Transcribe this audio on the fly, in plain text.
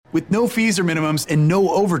With no fees or minimums and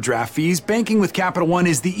no overdraft fees, banking with Capital One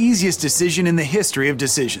is the easiest decision in the history of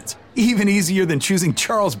decisions. Even easier than choosing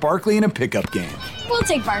Charles Barkley in a pickup game. We'll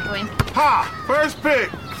take Barkley. Ha! First pick.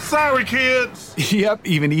 Sorry, kids. Yep,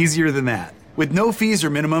 even easier than that. With no fees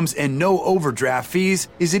or minimums and no overdraft fees,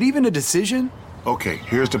 is it even a decision? Okay,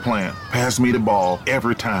 here's the plan. Pass me the ball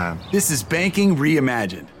every time. This is banking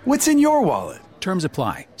reimagined. What's in your wallet? Terms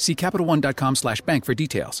apply. See CapitalOne.com/bank for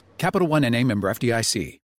details. Capital One N.A. member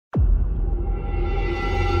FDIC.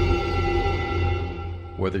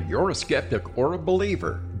 Whether you're a skeptic or a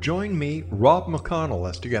believer, join me, Rob McConnell,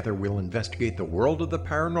 as together we'll investigate the world of the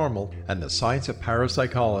paranormal and the science of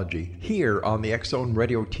parapsychology here on the X-Zone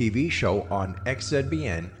Radio TV show on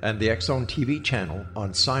XZBN and the X-Zone TV channel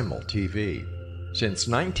on Simul TV. Since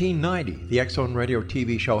 1990, the X-Zone Radio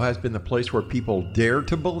TV show has been the place where people dare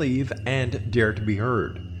to believe and dare to be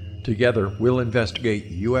heard. Together, we'll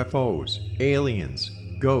investigate UFOs, aliens,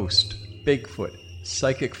 ghosts, Bigfoot,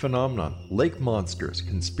 psychic phenomenon, lake monsters,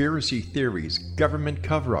 conspiracy theories, government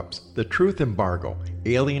cover-ups, the truth embargo,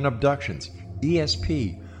 alien abductions,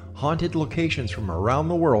 ESP, haunted locations from around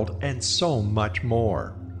the world, and so much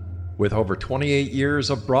more. With over 28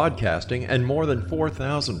 years of broadcasting and more than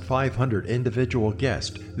 4,500 individual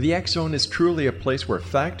guests, the X-Zone is truly a place where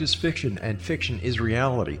fact is fiction and fiction is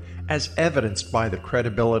reality, as evidenced by the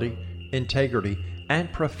credibility, integrity,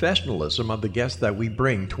 and professionalism of the guests that we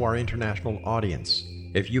bring to our international audience.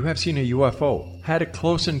 If you have seen a UFO, had a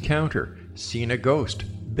close encounter, seen a ghost,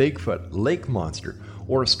 Bigfoot, lake monster,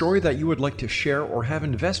 or a story that you would like to share or have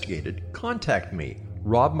investigated, contact me,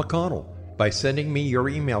 Rob McConnell, by sending me your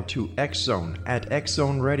email to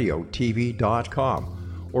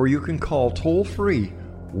xzone@xzoneradiotv.com, or you can call toll-free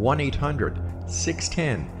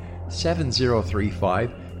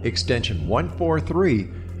 1-800-610-7035, extension 143,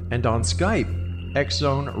 and on Skype,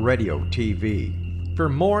 X-Zone Radio TV. For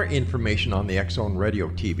more information on the X-Zone Radio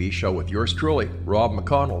TV show with yours truly, Rob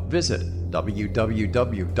McConnell, visit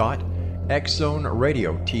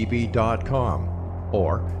www.xzoneradiotv.com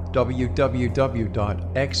or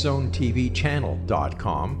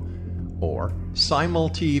www.xzonetvchannel.com or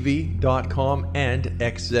simultv.com and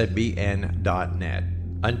xzbn.net.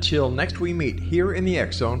 Until next we meet here in the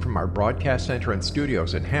X-Zone from our broadcast center and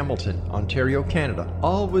studios in Hamilton, Ontario, Canada,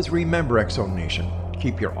 always remember, X-Zone Nation,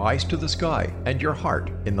 keep your eyes to the sky and your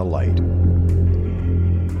heart in the light.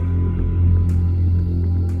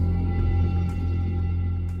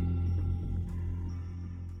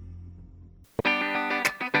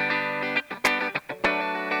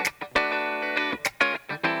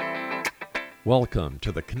 Welcome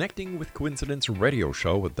to the Connecting with Coincidence radio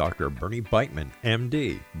show with Dr. Bernie Beitman,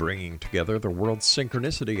 MD, bringing together the world's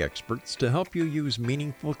synchronicity experts to help you use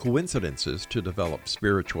meaningful coincidences to develop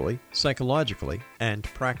spiritually, psychologically, and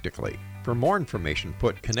practically. For more information,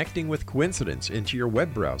 put Connecting with Coincidence into your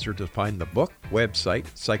web browser to find the book, website,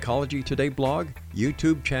 Psychology Today blog,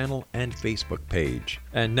 YouTube channel, and Facebook page.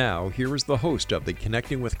 And now, here is the host of the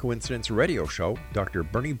Connecting with Coincidence radio show, Dr.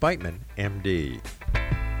 Bernie Beitman, MD.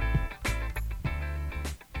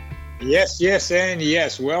 Yes, and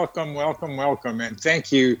yes. Welcome. And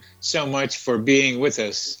thank you so much for being with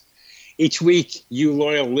us. Each week, you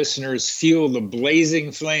loyal listeners fuel the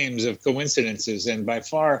blazing flames of coincidences. And by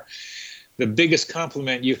far, the biggest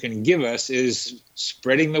compliment you can give us is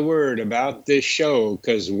spreading the word about this show,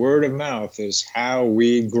 because word of mouth is how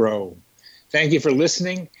we grow. Thank you for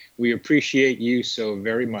listening. We appreciate you so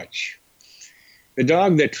very much. The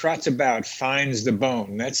dog that trots about finds the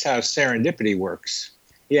bone. That's how serendipity works.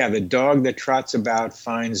 Yeah, the dog that trots about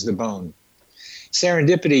finds the bone.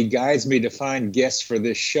 Serendipity guides me to find guests for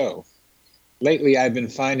this show. Lately, I've been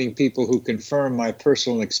finding people who confirm my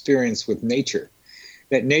personal experience with nature,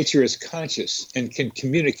 that nature is conscious and can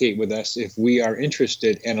communicate with us if we are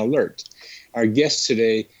interested and alert. Our guest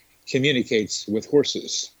today communicates with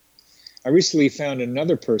horses. I recently found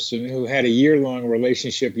another person who had a year-long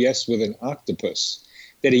relationship, with an octopus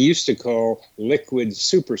that he used to call Liquid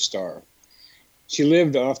Superstar. She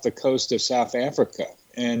lived off the coast of South Africa,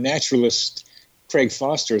 and naturalist Craig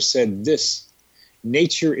Foster said this: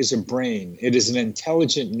 nature is a brain. It is an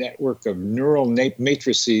intelligent network of neural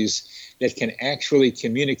matrices that can actually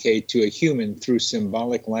communicate to a human through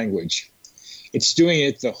symbolic language. It's doing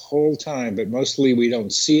it the whole time, but mostly we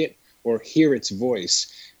don't see it or hear its voice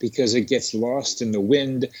because it gets lost in the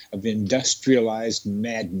wind of industrialized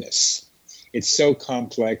madness. It's so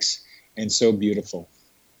complex and so beautiful.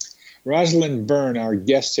 Rosalyn W, our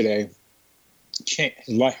guest today,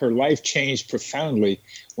 her life changed profoundly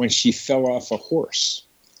when she fell off a horse.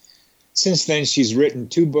 Since then, she's written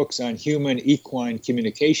 2 books on human-equine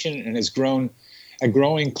communication and has grown a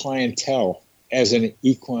growing clientele as an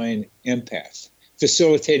equine empath,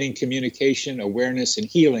 facilitating communication, awareness, and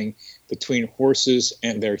healing between horses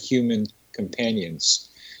and their human companions.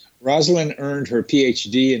 Rosalyn earned her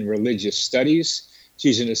PhD in religious studies.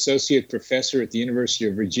 She's an associate professor at the University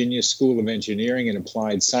of Virginia School of Engineering and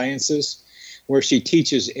Applied Sciences, where she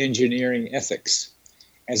teaches engineering ethics.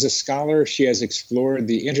 As a scholar, she has explored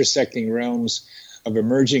the intersecting realms of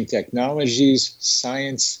emerging technologies,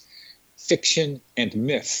 science, fiction, and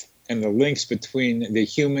myth, and the links between the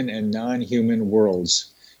human and non-human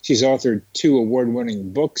worlds. She's authored 2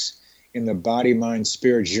 award-winning books in the body, mind,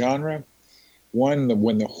 spirit genre. One,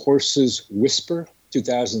 When the Horses Whisper,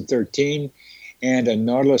 2013, and a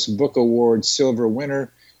Nautilus Book Award silver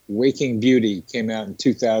winner, Waking Beauty, came out in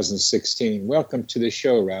 2016. Welcome to the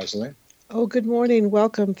show, Rosalyn. Oh, good morning.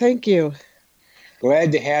 Welcome. Thank you.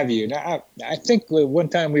 Glad to have you. Now, I think one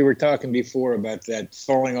time we were talking before about that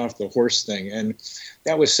falling off the horse thing, and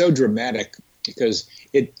that was so dramatic because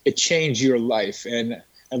it changed your life. And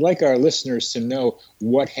I'd like our listeners to know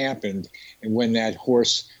what happened when that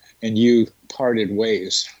horse and you parted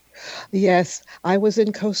ways. Yes, I was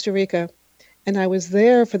in Costa Rica, and I was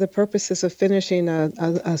there for the purposes of finishing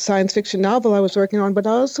a science fiction novel I was working on, but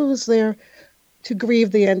I also was there to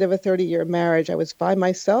grieve the end of a 30-year marriage. I was by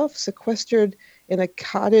myself, sequestered in a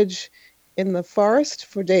cottage in the forest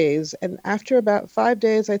for days. And after about 5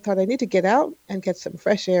 days, I thought I need to get out and get some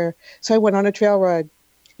fresh air. So I went on a trail ride.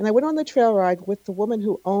 And I went on the trail ride with the woman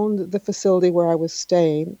who owned the facility where I was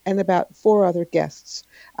staying and about 4 other guests.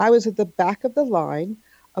 I was at the back of the line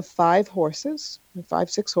of 5 horses,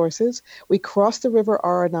 6 horses. We crossed the river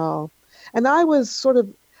Arenal. And I was sort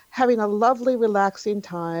of having a lovely, relaxing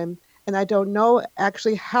time. And I don't know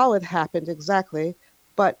actually how it happened exactly,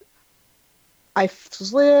 but I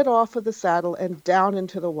slid off of the saddle and down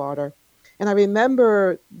into the water. And I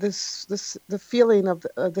remember the feeling of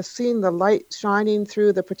the seeing the light shining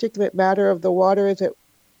through the particulate matter of the water as it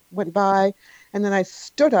went by. And then I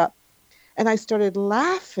stood up and I started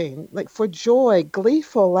laughing, like for joy,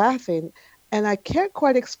 gleeful laughing. And I can't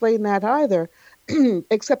quite explain that either,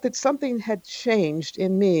 except that something had changed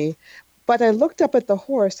in me. But I looked up at the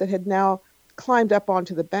horse that had now climbed up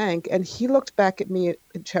onto the bank, and he looked back at me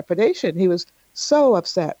in trepidation. He was so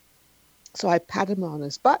upset. So I patted him on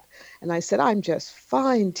his butt, and I said, "I'm just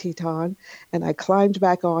fine, Teton." And I climbed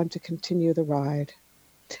back on to continue the ride.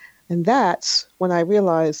 And that's when I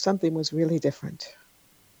realized something was really different.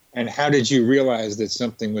 And how did you realize that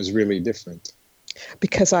something was really different?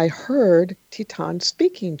 Because I heard Teton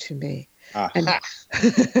speaking to me. And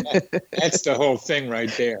that's the whole thing right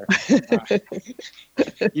there.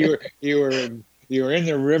 You were in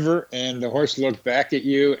the river, and the horse looked back at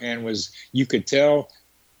you, and you could tell.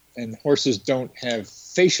 And horses don't have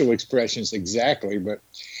facial expressions exactly, but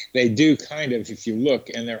they do kind of if you look,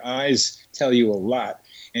 and their eyes tell you a lot.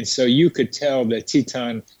 And so you could tell that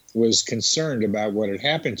Teton was concerned about what had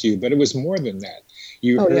happened to you, but it was more than that.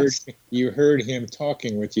 You heard him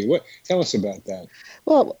talking with you. Tell us about that.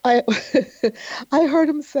 Well, I heard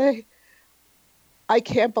him say, "I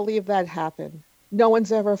can't believe that happened. No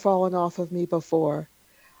one's ever fallen off of me before.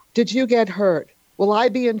 Did you get hurt? Will I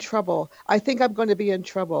be in trouble? I think I'm going to be in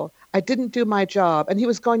trouble. I didn't do my job." And he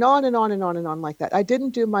was going on and on and on and on like that. "I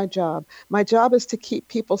didn't do my job. My job is to keep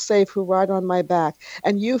people safe who ride on my back.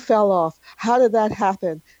 And you fell off. How did that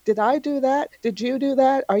happen? Did I do that? Did you do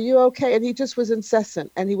that? Are you okay?" And he just was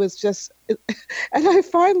incessant. And he was just, and I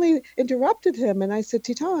finally interrupted him. And I said,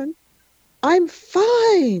 "Teton, I'm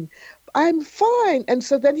fine. I'm fine." And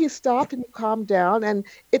so then he stopped and he calmed down. And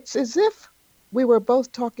it's as if we were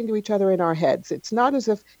both talking to each other in our heads. It's not as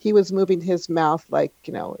if he was moving his mouth like,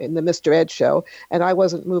 in the Mr. Ed show, and I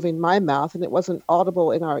wasn't moving my mouth, and it wasn't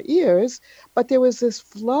audible in our ears, but there was this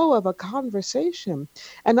flow of a conversation.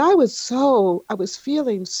 And I was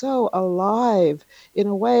feeling so alive in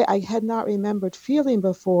a way I had not remembered feeling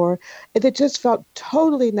before. It just felt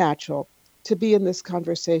totally natural to be in this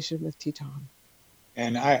conversation with Teton.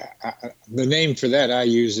 And the name for that I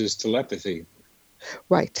use is telepathy.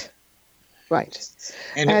 Right.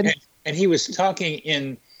 And he was talking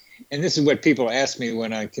and this is what people ask me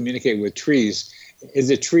when I communicate with trees, is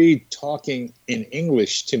a tree talking in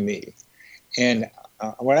English to me? And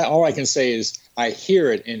all I can say is I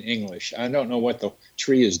hear it in English. I don't know what the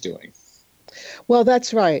tree is doing. Well,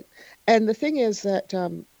 that's right. And the thing is that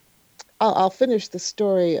I'll finish the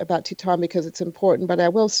story about Teton because it's important, but I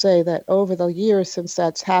will say that over the years since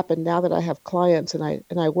that's happened, now that I have clients and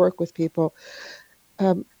I work with people,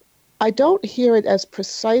 I don't hear it as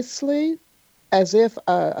precisely as if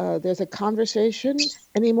there's a conversation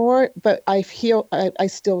anymore, but I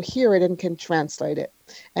still hear it and can translate it.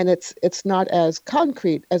 And it's not as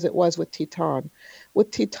concrete as it was with Titan.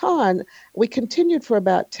 With Titan, we continued for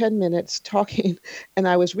about 10 minutes talking, and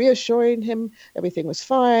I was reassuring him everything was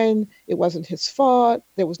fine. It wasn't his fault.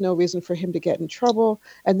 There was no reason for him to get in trouble.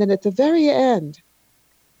 And then at the very end,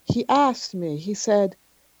 he asked me, he said,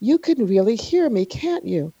 "You can really hear me, can't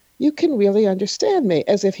you? You can really understand me,"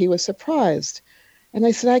 as if he was surprised. And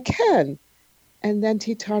I said, "I can." And then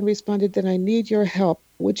Titan responded, "Then I need your help.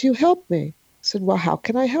 Would you help me?" I said, "Well, how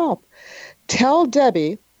can I help?" "Tell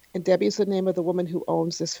Debbie," and Debbie's the name of the woman who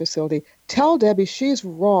owns this facility, "tell Debbie she's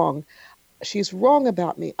wrong. She's wrong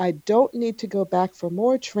about me. I don't need to go back for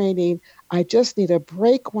more training. I just need a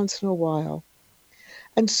break once in a while."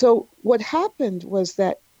 And so what happened was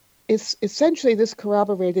that it's essentially this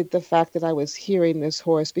corroborated the fact that I was hearing this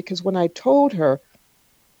horse, because when I told her,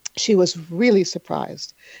 she was really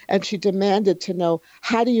surprised. And she demanded to know,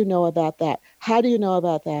 "How do you know about that? How do you know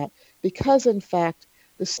about that?" Because, in fact,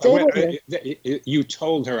 the stableman... You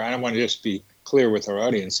told her, I want to just be clear with our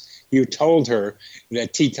audience, you told her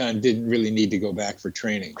that Titan didn't really need to go back for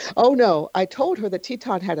training. Oh, no. I told her that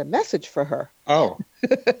Titan had a message for her. Oh.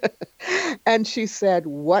 And she said,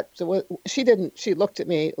 "What?" She didn't. She looked at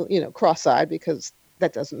me, cross-eyed, because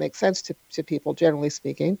that doesn't make sense to people, generally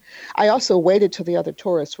speaking. I also waited till the other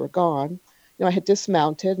tourists were gone. I had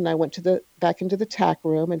dismounted, and I went back into the tack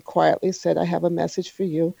room and quietly said, "I have a message for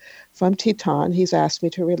you from Titan. He's asked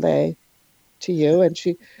me to relay to you." And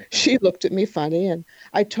she looked at me funny, and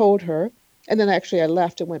I told her. And then actually I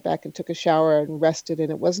left and went back and took a shower and rested.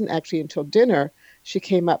 And it wasn't actually until dinner she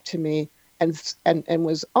came up to me and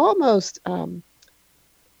was almost, I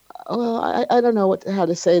don't know how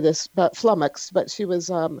to say this, but flummoxed. But she was,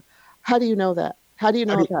 "How do you know that? How do you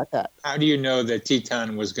know about that?" How do you know that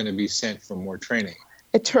Titan was going to be sent for more training?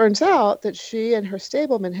 It turns out that she and her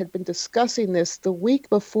stableman had been discussing this the week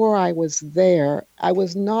before I was there. I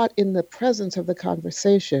was not in the presence of the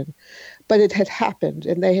conversation, but it had happened.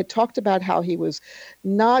 And they had talked about how he was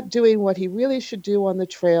not doing what he really should do on the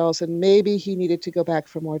trails, and maybe he needed to go back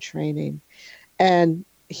for more training. And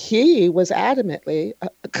he was adamantly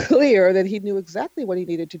clear that he knew exactly what he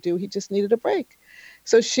needed to do. He just needed a break.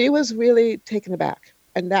 So she was really taken aback.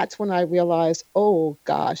 And that's when I realized, oh,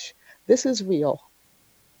 gosh, this is real.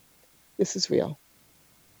 This is real.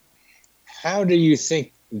 How do you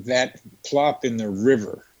think that plop in the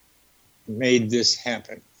river made this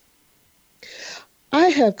happen? I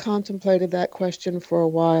have contemplated that question for a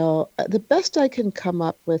while. The best I can come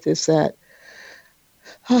up with is that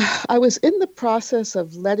I was in the process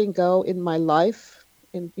of letting go in my life,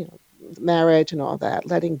 in marriage and all that,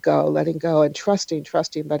 letting go, and trusting,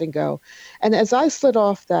 letting go. And as I slid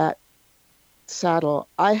off that saddle,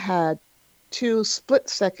 I had two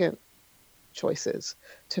split-second choices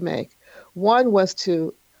to make. One was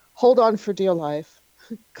to hold on for dear life,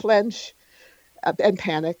 clench, and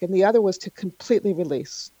panic, and the other was to completely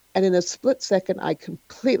release. And in a split second, I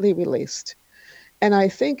completely released. And I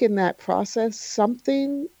think in that process,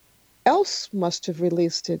 something else must have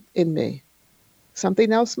released it in me.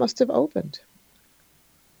 Something else must have opened.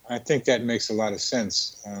 I think that makes a lot of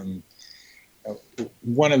sense.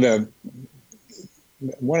 One of the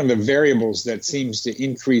variables that seems to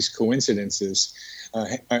increase coincidences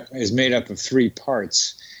is made up of three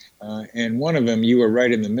parts. And one of them you were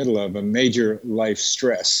right in the middle of, a major life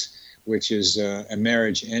stress, which is a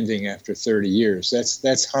marriage ending after 30 years.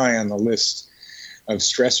 That's high on the list of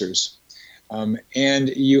stressors. And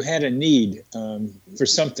you had a need for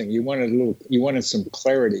something. You wanted some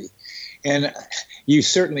clarity. And you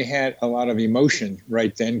certainly had a lot of emotion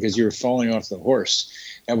right then because you were falling off the horse.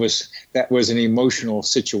 That was an emotional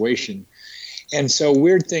situation. And so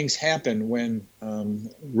weird things happen when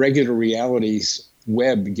regular reality's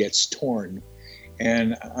web gets torn.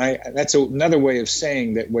 And that's another way of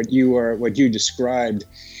saying that what you described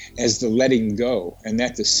as the letting go, and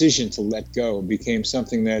that decision to let go became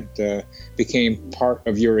something that became part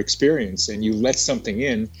of your experience, and you let something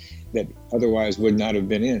in that otherwise would not have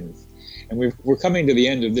been in. And we're coming to the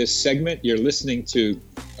end of this segment. You're listening to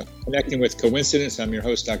Connecting with Coincidence. I'm your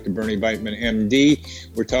host, Dr. Bernie Beitman,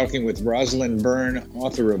 MD. We're talking with Rosalyn Byrne,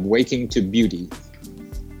 author of Waking to Beauty.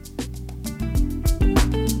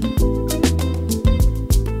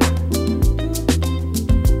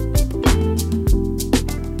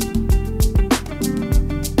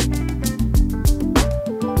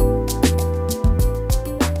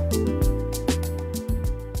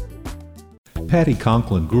 Patty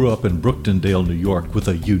Conklin grew up in Brooktondale, New York with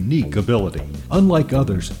a unique ability. Unlike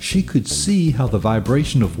others, she could see how the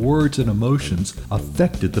vibration of words and emotions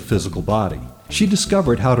affected the physical body. She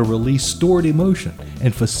discovered how to release stored emotion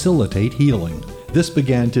and facilitate healing. This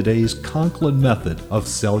began today's Conklin method of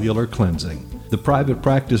cellular cleansing. The private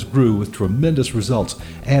practice grew with tremendous results,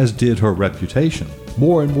 as did her reputation.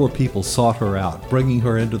 More and more people sought her out, bringing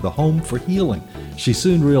her into the home for healing. She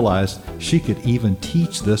soon realized she could even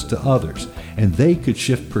teach this to others, and they could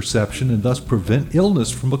shift perception and thus prevent illness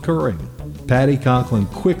from occurring. Patty Conklin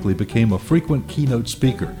quickly became a frequent keynote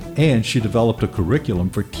speaker, and she developed a curriculum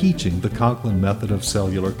for teaching the Conklin method of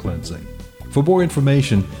cellular cleansing. For more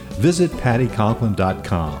information, visit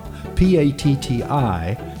pattyconklin.com.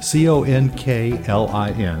 PATTICONKLIN,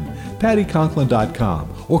 pattyconklin.com,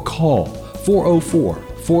 or call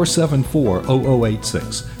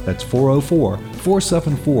 404-474-0086. That's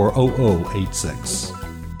 404-474-0086.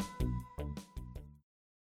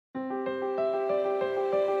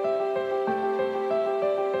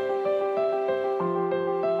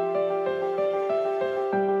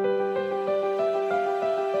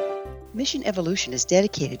 Mission Evolution is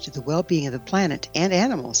dedicated to the well-being of the planet and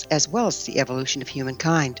animals, as well as the evolution of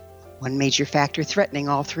humankind. One major factor threatening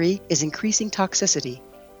all three is increasing toxicity.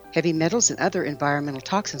 Heavy metals and other environmental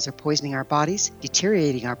toxins are poisoning our bodies,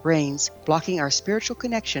 deteriorating our brains, blocking our spiritual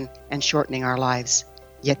connection, and shortening our lives.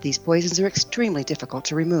 Yet these poisons are extremely difficult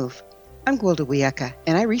to remove. I'm Gwilda Wiyaka,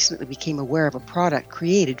 and I recently became aware of a product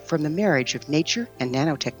created from the marriage of nature and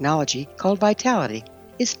nanotechnology called Vitality.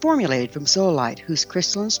 It's formulated from zoolite, whose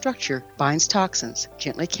crystalline structure binds toxins,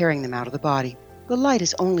 gently carrying them out of the body. The light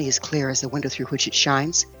is only as clear as the window through which it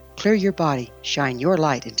shines. Clear your body, shine your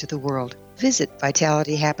light into the world. Visit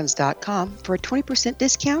vitalityhappens.com for a 20%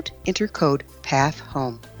 discount. Enter code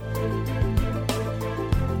PATHHOME.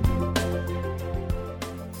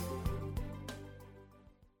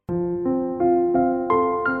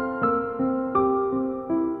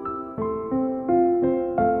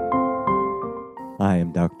 I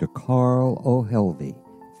am Dr. Carl O'Helvey,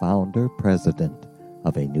 founder, president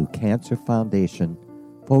of a new cancer foundation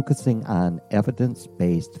focusing on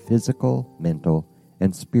evidence-based physical, mental,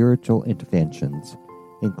 and spiritual interventions,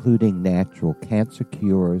 including natural cancer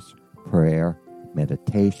cures, prayer,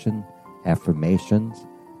 meditation, affirmations,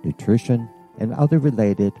 nutrition, and other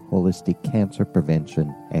related holistic cancer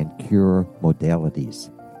prevention and cure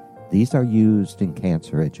modalities. These are used in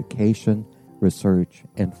cancer education, research,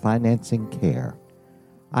 and financing care.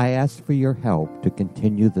 I ask for your help to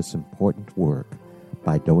continue this important work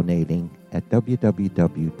by donating at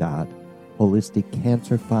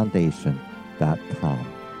www.holisticcancerfoundation.com.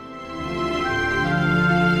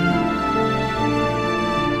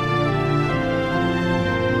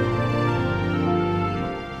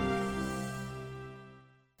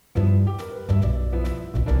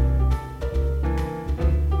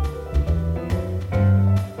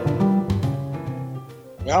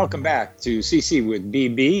 Welcome back to CC with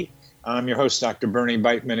BB. I'm your host, Dr. Bernie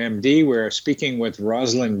Beitman, MD. We're speaking with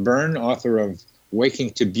Rosalyn W, author of Waking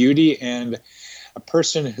to Beauty, and a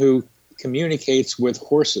person who communicates with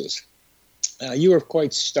horses. You were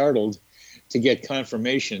quite startled to get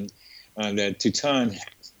confirmation that Tutan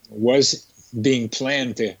was being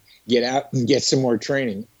planned to get out and get some more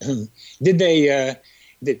training. Did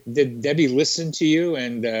Debbie listen to you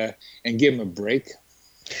and give him a break?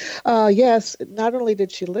 Yes, not only did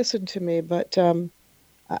she listen to me, but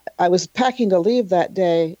I was packing to leave that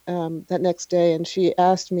day, that next day, and she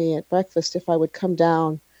asked me at breakfast if I would come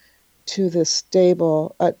down to the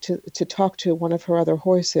stable to talk to one of her other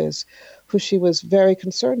horses, who she was very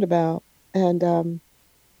concerned about. And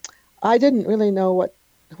I didn't really know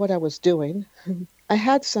what I was doing. I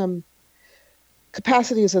had some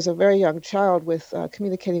capacities as a very young child with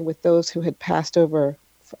communicating with those who had passed over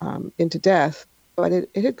into death, but it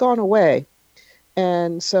had gone away.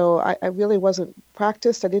 And so I really wasn't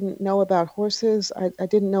practiced. I didn't know about horses. I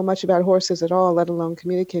didn't know much about horses at all, let alone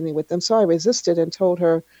communicating with them. So I resisted and told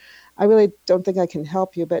her, I really don't think I can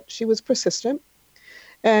help you. But she was persistent.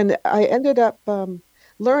 And I ended up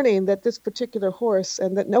learning that this particular horse,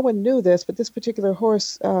 and that no one knew this, but this particular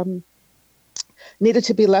horse needed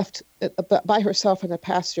to be left by herself in a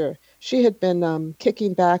pasture. She had been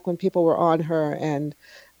kicking back when people were on her, and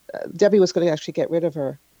Debbie was going to actually get rid of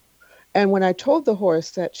her. And when I told the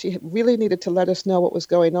horse that she really needed to let us know what was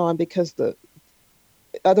going on, because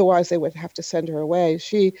otherwise they would have to send her away,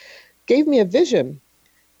 she gave me a vision.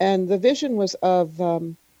 And the vision was of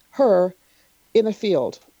her in a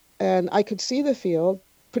field. And I could see the field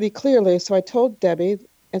pretty clearly. So I told Debbie,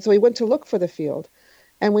 and so we went to look for the field.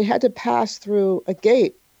 And we had to pass through a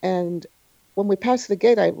gate. And when we passed the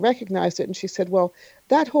gate, I recognized it. And she said, well,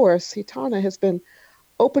 that horse, Hitana, has been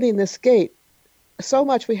opening this gate so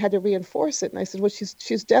much we had to reinforce it. And I said, well,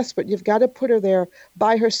 she's desperate. You've got to put her there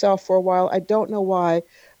by herself for a while. I don't know why,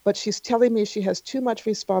 but she's telling me she has too much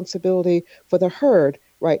responsibility for the herd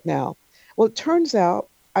right now. Well, it turns out,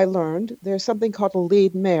 I learned, there's something called a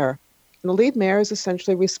lead mare. And the lead mare is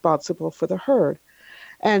essentially responsible for the herd.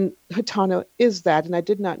 And Hitana is that, and I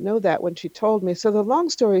did not know that when she told me. So the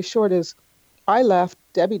long story short is, I left.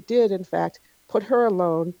 Debbie did, in fact, put her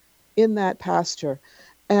alone in that pasture.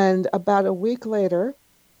 And about a week later,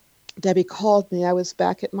 Debbie called me. I was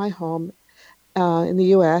back at my home in the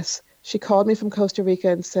U.S. She called me from Costa Rica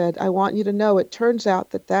and said, I want you to know, it turns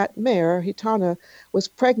out that mare, Hitana, was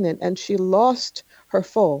pregnant, and she lost her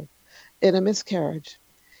foal in a miscarriage.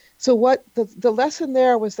 So what the lesson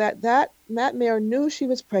there was that mare knew she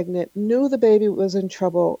was pregnant, knew the baby was in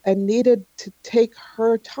trouble, and needed to take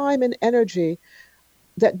her time and energy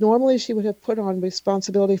that normally she would have put on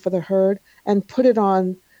responsibility for the herd and put it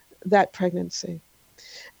on that pregnancy.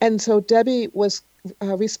 And so Debbie was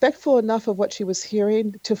respectful enough of what she was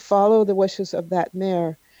hearing to follow the wishes of that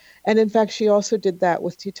mare. And in fact, she also did that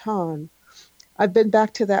with Titan. I've been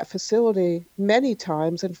back to that facility many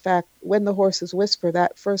times. In fact, When the Horses Whisper,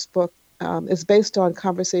 that first book is based on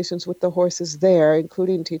conversations with the horses there,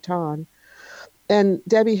 including Titan. And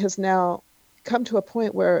Debbie has now come to a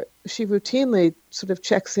point where she routinely sort of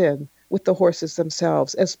checks in with the horses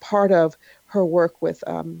themselves as part of her work with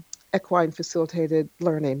equine facilitated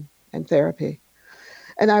learning and therapy.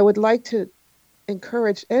 And I would like to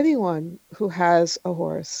encourage anyone who has a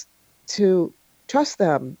horse to trust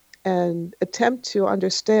them and attempt to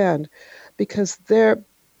understand, because they're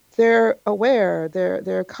aware,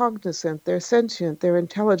 they're cognizant, they're sentient, they're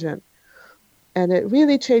intelligent. And it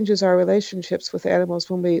really changes our relationships with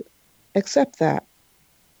animals when we accept that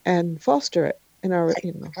and foster it in our,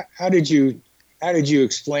 How did you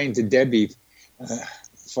explain to Debbie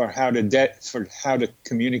for how to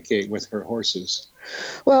communicate with her horses?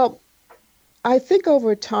 Well, I think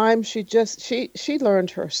over time she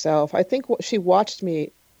learned herself. I think she watched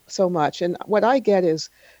me so much, and what I get is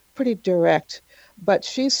pretty direct, but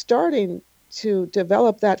she's starting to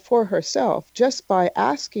develop that for herself just by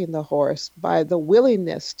asking the horse, by the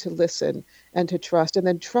willingness to listen and to trust, and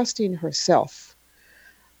then trusting herself.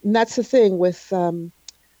 And that's the thing with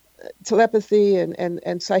telepathy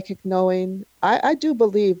and psychic knowing. I do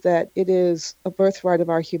believe that it is a birthright of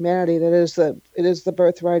our humanity. That it is the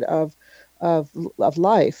birthright of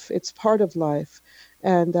life. It's part of life.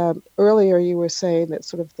 And earlier you were saying that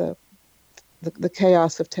sort of the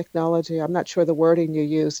chaos of technology. I'm not sure the wording you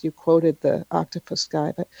used. You quoted the octopus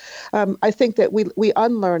guy, but I think that we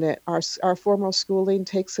unlearn it. Our formal schooling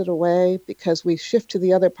takes it away because we shift to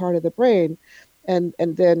the other part of the brain, and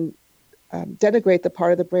then denigrate the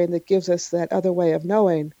part of the brain that gives us that other way of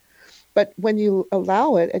knowing. But when you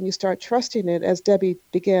allow it and you start trusting it, as Debbie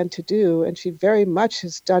began to do, and she very much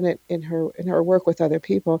has done it in her work with other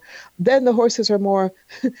people, then the horses are more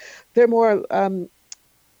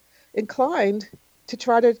inclined to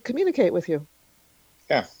try to communicate with you.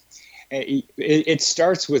 Yeah, it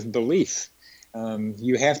starts with belief.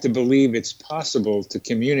 You have to believe it's possible to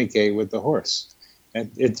communicate with the horse.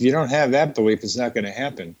 If you don't have that belief, it's not going to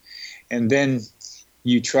happen. And then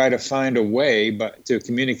you try to find a way to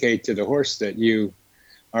communicate to the horse that you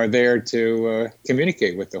are there to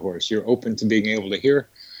communicate with the horse. You're open to being able to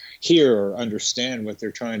hear or understand what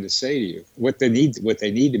they're trying to say to you, what they need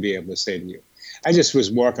to be able to say to you. I just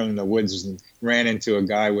was walking in the woods and ran into a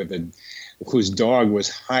guy whose dog was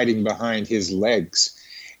hiding behind his legs.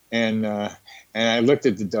 And I looked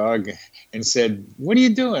at the dog and said, "What are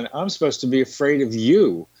you doing? I'm supposed to be afraid of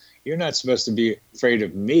you. You're not supposed to be afraid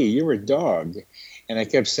of me. You're a dog." And I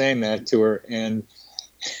kept saying that to her. And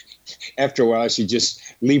after a while, she just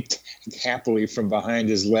leaped happily from behind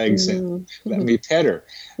his legs and let me pet her.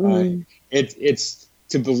 It's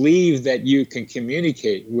to believe that you can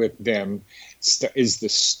communicate with them is the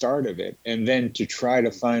start of it. And then to try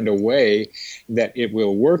to find a way that it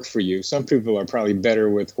will work for you. Some people are probably better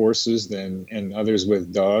with horses and others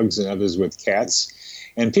with dogs and others with cats.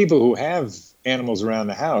 And people who have animals around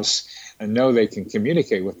the house and know they can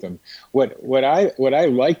communicate with them. What I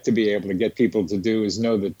like to be able to get people to do is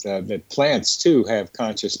know that plants too have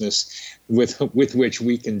consciousness with which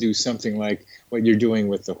we can do something like what you're doing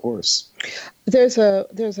with the horse. There's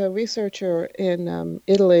a researcher in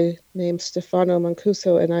Italy named Stefano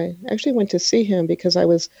Mancuso, and I actually went to see him because I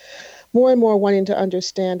was more and more wanting to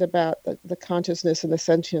understand about the consciousness and the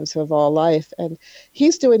sentience of all life. And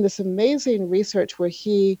he's doing this amazing research where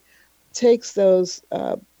he takes those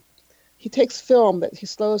he takes film that he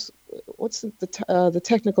slows. What's the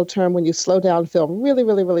technical term when you slow down film? Really,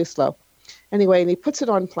 really, really slow. Anyway, and he puts it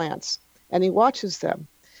on plants and he watches them.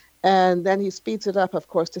 And then he speeds it up, of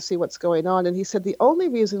course, to see what's going on. And he said the only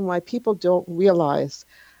reason why people don't realize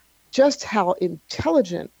just how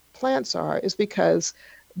intelligent plants are is because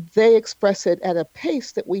they express it at a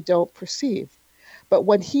pace that we don't perceive. But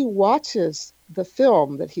when he watches the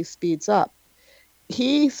film that he speeds up,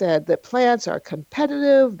 he said that plants are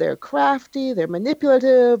competitive, they're crafty, they're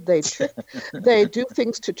manipulative, they do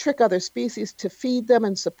things to trick other species to feed them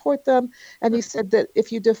and support them. And he said that if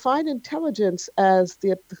you define intelligence as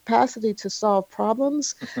the capacity to solve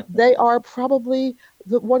problems, they are probably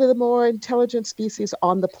one of the more intelligent species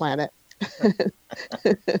on the planet.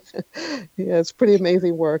 Yeah, it's pretty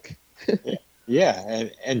amazing work. Yeah,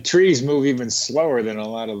 and trees move even slower than a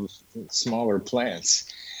lot of smaller plants.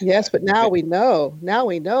 Yes, but now we know. Now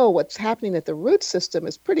we know what's happening at the root system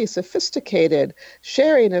is pretty sophisticated.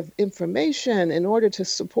 Sharing of information in order to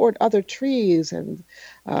support other trees, and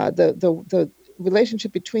the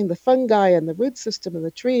relationship between the fungi and the root system and the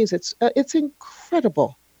trees. It's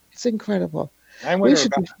incredible. It's incredible. I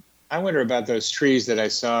wonder about those trees that I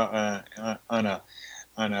saw on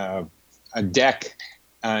a deck.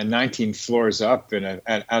 19 floors up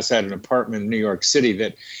outside an apartment in New York City,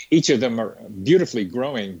 that each of them are beautifully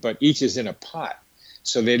growing, but each is in a pot.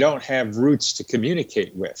 So they don't have roots to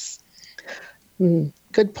communicate with.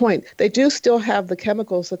 Good point. They do still have the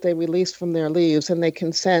chemicals that they release from their leaves, and they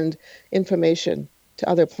can send information to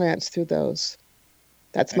other plants through those.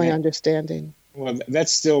 That's my understanding. Well,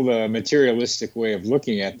 that's still the materialistic way of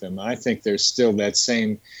looking at them. I think there's still that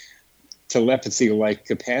same telepathy-like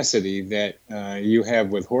capacity that you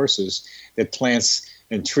have with horses that plants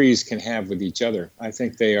and trees can have with each other. I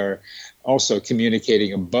think they are also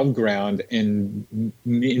communicating above ground in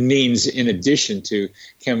means in addition to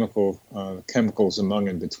chemicals among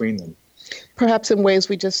and between them. Perhaps in ways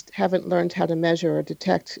we just haven't learned how to measure or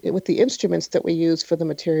detect it with the instruments that we use for the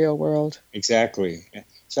material world. Exactly.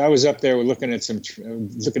 So I was up there looking at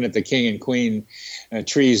the king and queen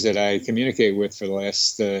trees that I communicate with for the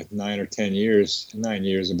last 9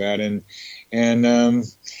 years about, and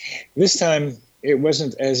this time it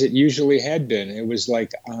wasn't as it usually had been. It was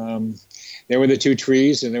like there were the two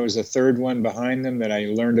trees, and there was a third one behind them that I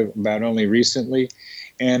learned about only recently.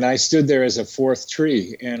 And I stood there as a fourth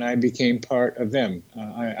tree, and I became part of them.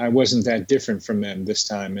 I wasn't that different from them this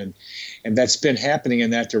time, and that's been happening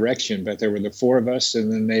in that direction. But there were the four of us,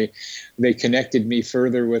 and then they connected me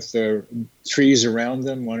further with the trees around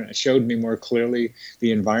them. Showed me more clearly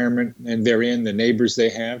the environment and therein, the neighbors they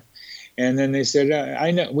have. And then they said,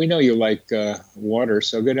 we know you like water,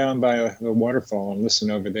 so go down by the waterfall and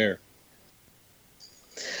listen over there.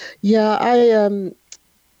 Yeah,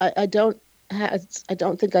 I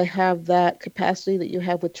don't think I have that capacity that you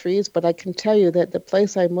have with trees, but I can tell you that the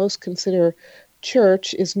place I most consider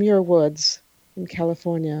church is Muir Woods in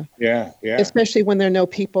California. Yeah. Especially when there are no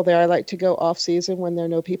people there. I like to go off season when there are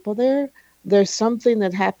no people there. There's something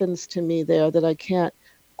that happens to me there that I can't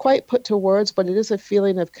quite put to words, but it is a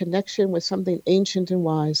feeling of connection with something ancient and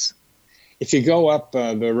wise. If you go up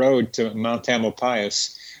the road to Mount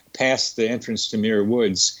Tamalpais, past the entrance to Muir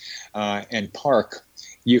Woods and park,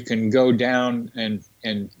 you can go down and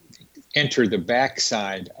enter the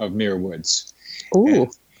backside of Muir Woods. Ooh.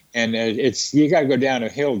 And you got to go down a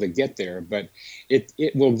hill to get there, but it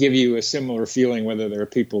will give you a similar feeling whether there are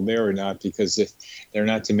people there or not, because if there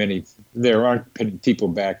aren't people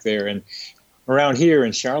back there. And around here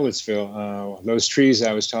in Charlottesville, those trees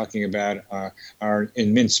I was talking about are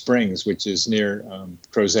in Mint Springs, which is near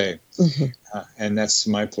Crozet. Mm-hmm. And that's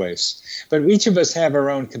my place. But each of us have our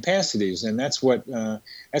own capacities, and that's what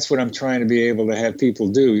I'm trying to be able to have people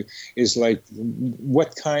do, is like,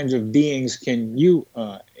 what kinds of beings can you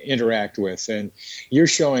interact with? And you're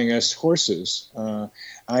showing us horses.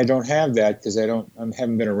 I don't have that because I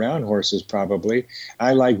haven't been around horses probably.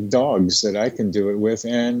 I like dogs that I can do it with,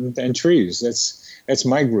 and trees. That's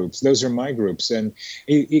my groups. Those are my groups. And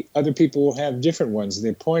other people will have different ones.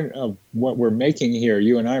 The point of what we're making here,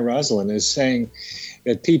 you and I, Rosalyn, is saying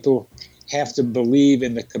that people have to believe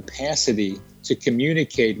in the capacity to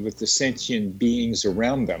communicate with the sentient beings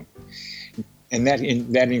around them. And that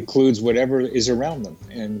includes whatever is around them.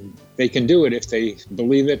 And they can do it if they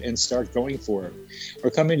believe it and start going for it. We're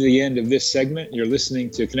coming to the end of this segment. You're listening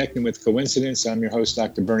to Connecting with Coincidence. I'm your host,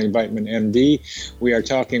 Dr. Bernie Beitman, MD. We are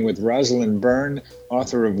talking with Rosalyn Byrne,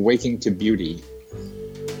 author of Waking to Beauty.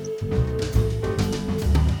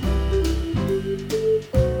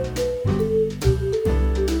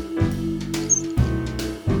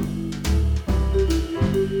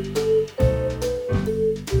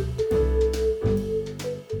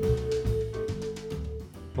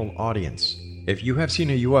 audience. If you have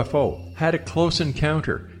seen a UFO, had a close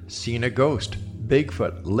encounter, seen a ghost,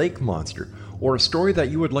 Bigfoot, lake monster, or a story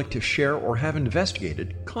that you would like to share or have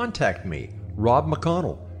investigated, contact me, Rob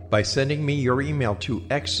McConnell, by sending me your email to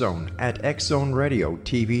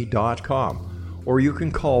xzone@xzoneradiotv.com, or you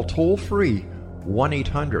can call toll-free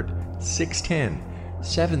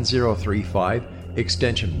 1-800-610-7035,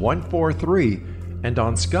 extension 143, and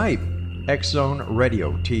on Skype, X-Zone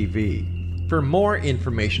Radio TV. For more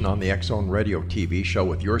information on the X-Zone Radio TV show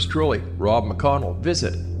with yours truly, Rob McConnell,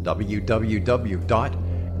 visit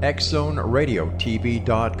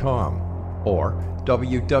www.xzoneradiotv.com or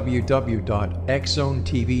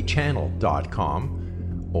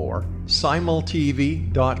www.xzonetvchannel.com or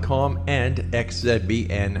simultv.com and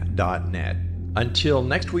xzbn.net. Until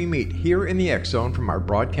next we meet here in the X-Zone from our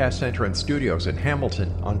broadcast center and studios in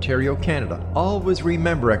Hamilton, Ontario, Canada, always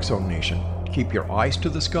remember, X-Zone Nation, keep your eyes to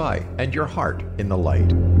the sky and your heart in the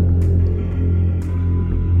light.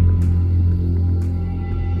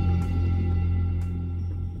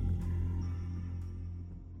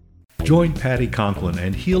 Join Patty Conklin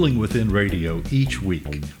and Healing Within Radio each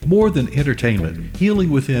week. More than entertainment, Healing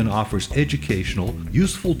Within offers educational,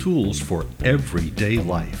 useful tools for everyday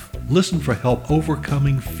life. Listen for help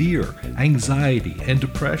overcoming fear, anxiety, and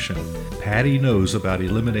depression. Patty knows about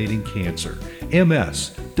eliminating cancer,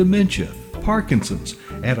 MS, dementia, Parkinson's,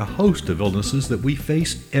 and a host of illnesses that we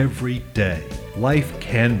face every day. Life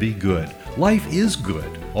can be good. Life is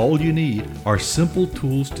good. All you need are simple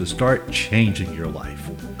tools to start changing your life.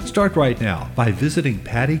 Start right now by visiting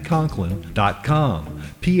pattyconklin.com,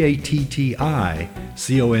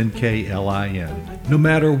 PATTICONKLIN. No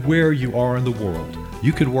matter where you are in the world,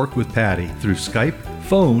 you can work with Patty through Skype,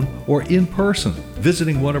 phone, or in person,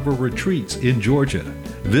 visiting one of her retreats in Georgia.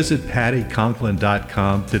 Visit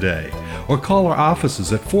pattyconklin.com today or call our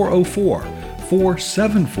offices at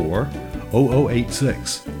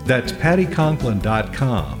 404-474-0086. That's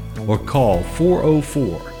pattyconklin.com or call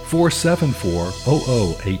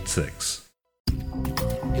 404-474-0086.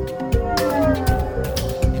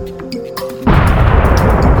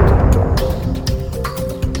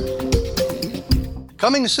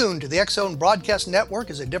 Coming soon to the X-Zone Broadcast Network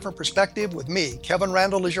is A Different Perspective with me, Kevin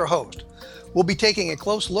Randall, as your host. We'll be taking a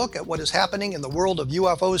close look at what is happening in the world of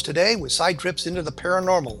UFOs today with side trips into the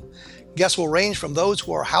paranormal. Guests will range from those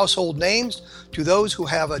who are household names to those who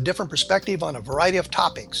have a different perspective on a variety of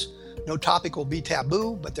topics. No topic will be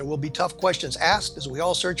taboo, but there will be tough questions asked as we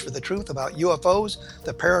all search for the truth about UFOs,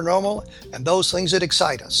 the paranormal, and those things that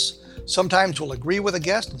excite us. Sometimes we'll agree with a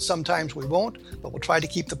guest and sometimes we won't, but we'll try to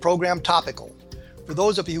keep the program topical. For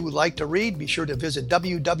those of you who would like to read, be sure to visit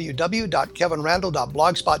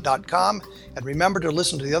www.kevinrandall.blogspot.com and remember to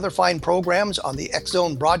listen to the other fine programs on the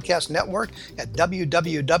X-Zone Broadcast Network at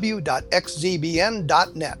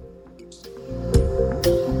www.xzbn.net.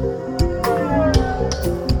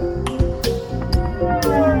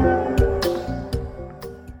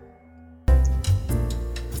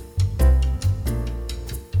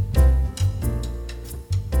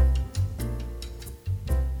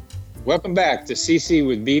 Welcome back to CC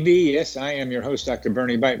with BB. Yes, I am your host, Dr.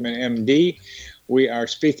 Bernie Beitman, MD. We are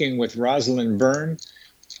speaking with Rosalyn W,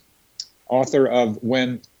 author of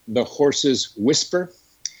When the Horses Whisper.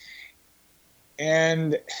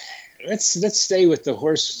 And let's stay with the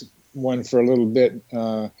horse one for a little bit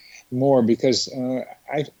more, because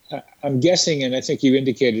I'm guessing, and I think you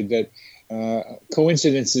indicated that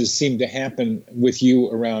coincidences seem to happen with you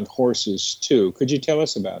around horses too. Could you tell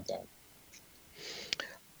us about that?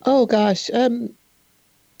 Oh, gosh. Well,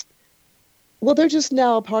 they're just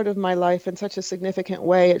now a part of my life in such a significant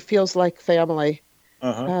way. It feels like family.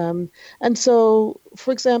 Uh-huh. And so,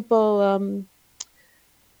 for example,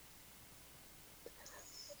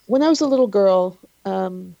 when I was a little girl,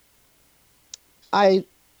 I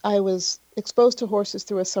was exposed to horses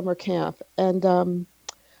through a summer camp. And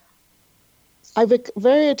I was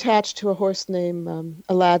very attached to a horse named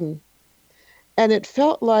Aladdin. And it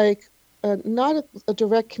felt like not a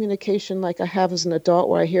direct communication like I have as an adult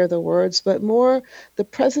where I hear the words, but more the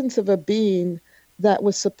presence of a being that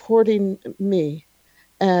was supporting me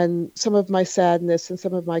and some of my sadness and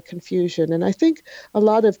some of my confusion. And I think a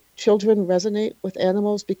lot of children resonate with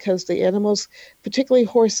animals because the animals, particularly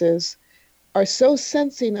horses, are so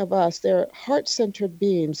sensing of us. They're heart-centered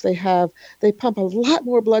beings. They pump a lot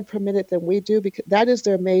more blood per minute than we do because that is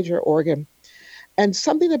their major organ. And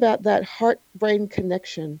something about that heart-brain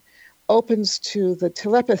connection opens to the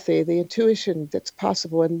telepathy, the intuition that's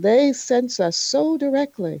possible. And they sense us so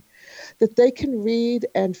directly that they can read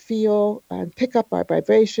and feel and pick up our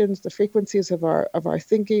vibrations, the frequencies of our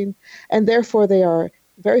thinking, and therefore they are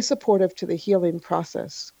very supportive to the healing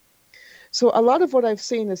process. So a lot of what I've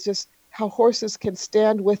seen is just how horses can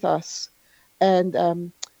stand with us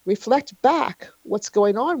and reflect back what's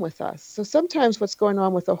going on with us. So sometimes what's going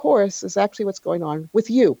on with a horse is actually what's going on with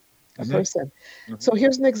you, a person. So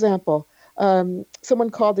here's an example. Someone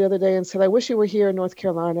called the other day and said, I wish you were here in North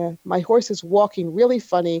Carolina. My horse is walking really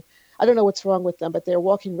funny. I don't know what's wrong with them, but they're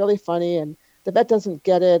walking really funny, and the vet doesn't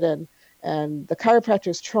get it, and the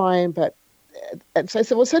chiropractor's trying, and so I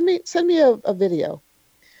said, well, send me a video.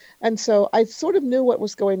 And so I sort of knew what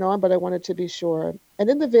was going on, but I wanted to be sure.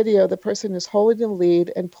 And in the video, the person is holding the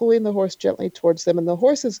lead and pulling the horse gently towards them. And the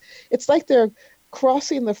horse it's like they're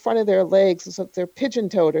crossing the front of their legs as if they're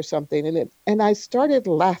pigeon-toed or something. And I started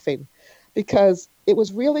laughing because it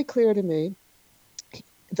was really clear to me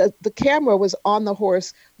that the camera was on the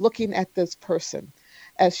horse looking at this person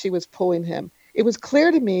as she was pulling him. It was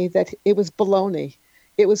clear to me that it was baloney.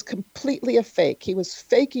 It was completely a fake. He was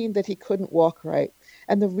faking that he couldn't walk right.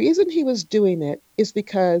 And the reason he was doing it is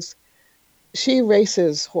because she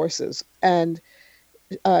races horses, and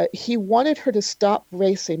he wanted her to stop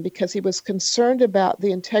racing because he was concerned about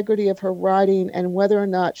the integrity of her riding and whether or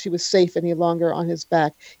not she was safe any longer on his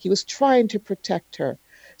back. He was trying to protect her.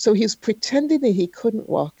 So he's pretending that he couldn't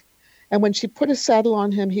walk. And when she put a saddle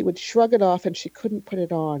on him, he would shrug it off and she couldn't put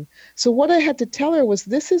it on. So what I had to tell her was,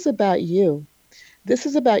 this is about you. This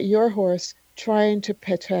is about your horse trying to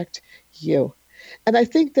protect you. And I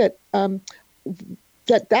think that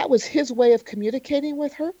that was his way of communicating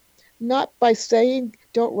with her, not by saying,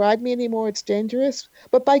 don't ride me anymore, it's dangerous,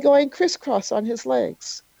 but by going crisscross on his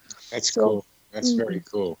legs. That's cool. That's very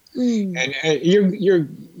cool. And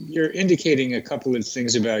you're indicating a couple of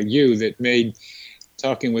things about you that made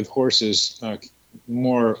talking with horses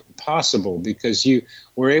more possible, because you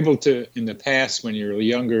were able to, in the past, when you were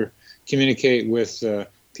younger, communicate with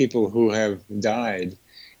people who have died.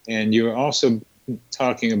 And you're also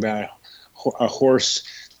talking about a horse,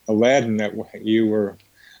 Aladdin, that you were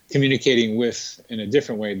communicating with in a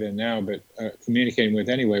different way than now, but communicating with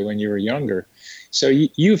anyway when you were younger. So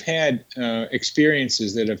you've had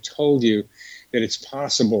experiences that have told you that it's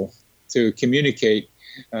possible to communicate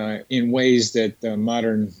in ways that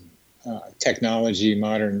modern technology,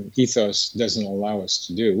 modern ethos doesn't allow us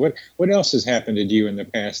to do. What else has happened to you in the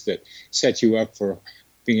past that set you up for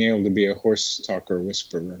being able to be a horse talker,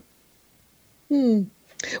 whisperer?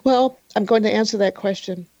 Well, I'm going to answer that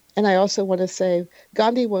question. And I also want to say,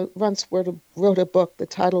 Gandhi once wrote a book. The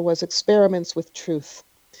title was Experiments with Truth.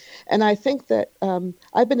 And I think that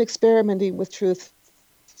I've been experimenting with truth,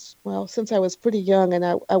 well, since I was pretty young. And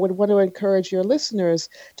I would want to encourage your listeners,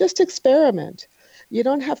 just experiment. You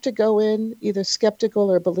don't have to go in either skeptical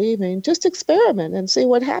or believing. Just experiment and see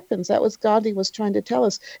what happens. That was Gandhi was trying to tell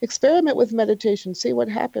us. Experiment with meditation, see what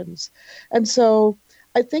happens. And so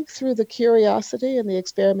I think through the curiosity and the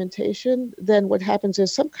experimentation, then what happens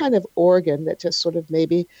is some kind of organ that just sort of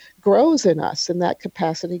maybe grows in us, and that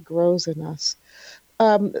capacity grows in us.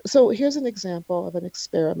 So here's an example of an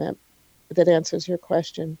experiment that answers your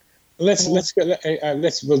question. We'll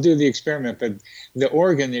do the experiment, but the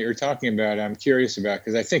organ that you're talking about, I'm curious about,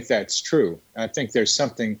 because I think that's true. I think there's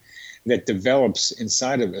something that develops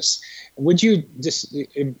inside of us. Would you just,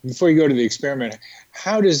 before you go to the experiment,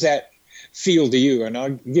 how does that feel to you? And I'll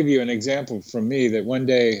give you an example from me that one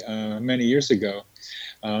day, many years ago,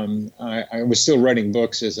 I was still writing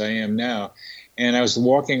books as I am now, and I was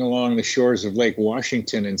walking along the shores of Lake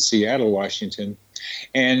Washington in Seattle, Washington,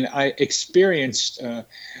 and I experienced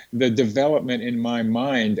the development in my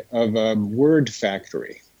mind of a word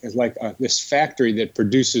factory. It's like this factory that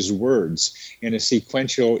produces words in a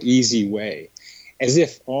sequential, easy way, as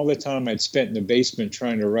if all the time I'd spent in the basement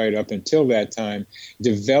trying to write up until that time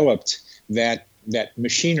developed that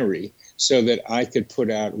machinery so that I could put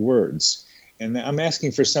out words. And I'm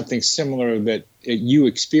asking for something similar that you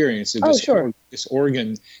experienced. Sure. This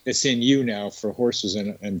organ that's in you now for horses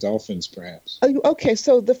and dolphins, perhaps. Okay,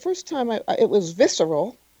 so the first time it was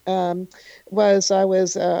visceral. I was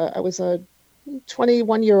a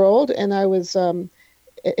 21-year-old, and I was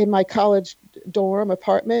in my college dorm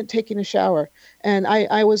apartment taking a shower, and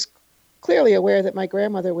I was clearly aware that my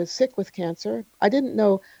grandmother was sick with cancer. I didn't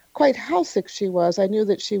know quite how sick she was. I knew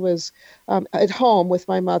that she was at home with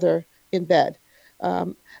my mother in bed.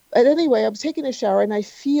 But anyway, I was taking a shower, and I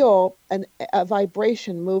feel a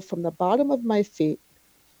vibration move from the bottom of my feet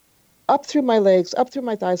up through my legs, up through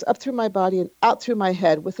my thighs, up through my body, and out through my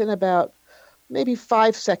head within about maybe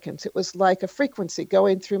 5 seconds. It was like a frequency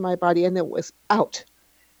going through my body, and it was out.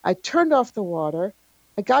 I turned off the water.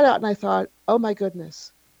 I got out, and I thought, oh, my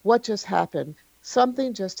goodness, what just happened?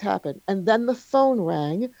 Something just happened. And then the phone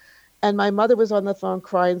rang, and my mother was on the phone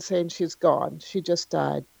crying, saying she's gone. She just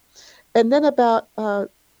died. And then about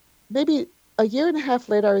maybe a year and a half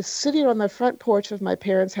later, I was sitting on the front porch of my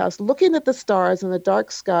parents' house, looking at the stars and the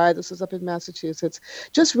dark sky. This was up in Massachusetts,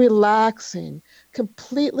 just relaxing,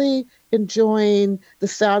 completely enjoying the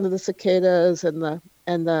sound of the cicadas and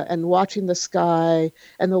watching the sky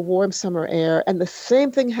and the warm summer air. And the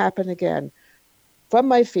same thing happened again, from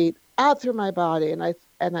my feet out through my body. And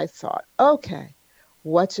I thought, okay,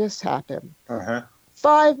 what just happened?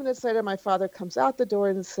 5 minutes later, my father comes out the door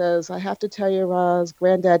and says, I have to tell you, Roz,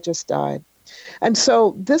 Granddad just died. And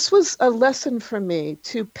so this was a lesson for me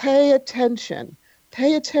to pay attention,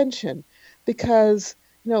 because,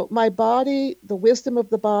 my body, the wisdom of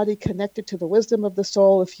the body connected to the wisdom of the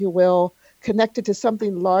soul, if you will, connected to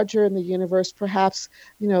something larger in the universe, perhaps,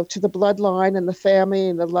 to the bloodline and the family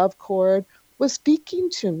and the love cord, was speaking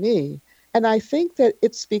to me. And I think that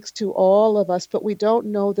it speaks to all of us, but we don't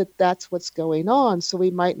know that that's what's going on, so we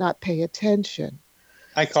might not pay attention.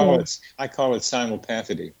 I call it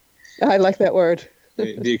simulpathity. I like that word.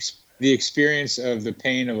 the experience of the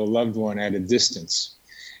pain of a loved one at a distance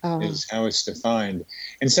is how it's defined.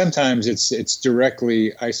 And sometimes it's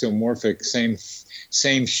directly isomorphic,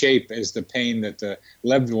 same shape as the pain that the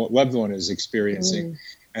loved one is experiencing,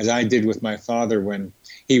 as I did with my father when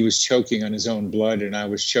he was choking on his own blood and I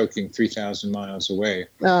was choking 3,000 miles away.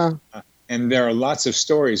 And there are lots of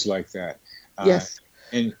stories like that. Yes.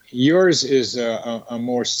 And yours is a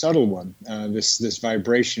more subtle one, this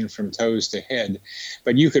vibration from toes to head.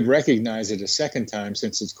 But you could recognize it a second time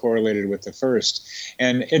since it's correlated with the first.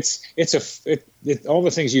 And all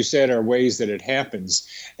the things you said are ways that it happens.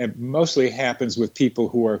 It mostly happens with people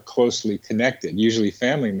who are closely connected, usually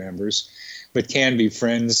family members, but can be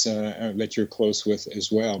friends that you're close with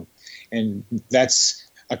as well. And that's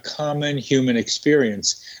a common human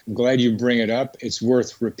experience. I'm glad you bring it up. It's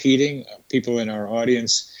worth repeating. People in our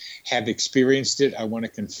audience have experienced it. I want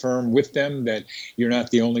to confirm with them that you're not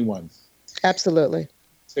the only one. Absolutely.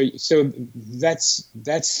 So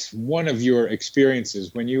that's one of your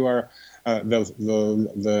experiences when you are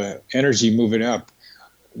the energy moving up.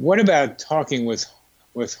 What about talking with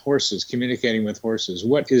horses, communicating with horses?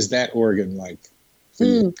 What is that organ like?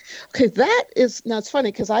 Okay, now it's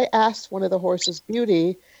funny because I asked one of the horses,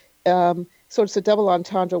 Beauty, so it's a double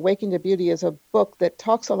entendre. Waking to Beauty is a book that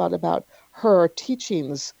talks a lot about her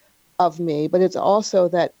teachings of me, but it's also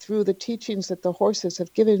that through the teachings that the horses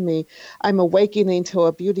have given me, I'm awakening to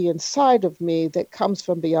a beauty inside of me that comes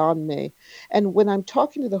from beyond me. And when I'm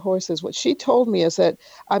talking to the horses, what she told me is that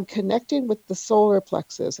I'm connecting with the solar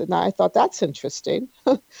plexus. And I thought, that's interesting.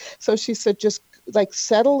 So she said, just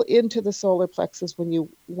settle into the solar plexus when you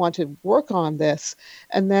want to work on this.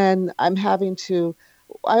 And then I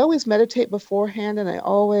always meditate beforehand, and I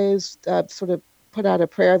always sort of put out a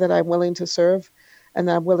prayer that I'm willing to serve, and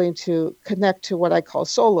I'm willing to connect to what I call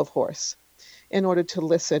soul of horse in order to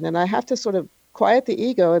listen. And I have to sort of quiet the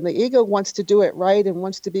ego, and the ego wants to do it right and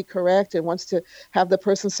wants to be correct and wants to have the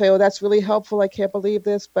person say, oh, that's really helpful, I can't believe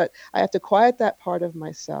this. But I have to quiet that part of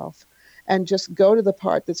myself and just go to the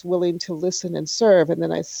part that's willing to listen and serve. And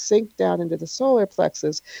then I sink down into the solar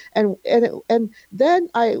plexus, and then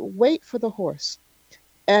I wait for the horse.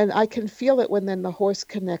 And I can feel it when then the horse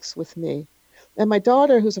connects with me. And my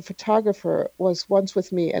daughter, who's a photographer, was once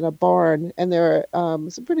with me in a barn, and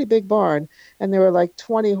it's a pretty big barn, and there were like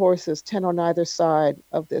 20 horses, 10 on either side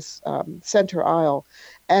of this center aisle.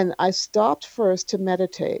 And I stopped first to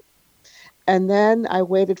meditate. And then I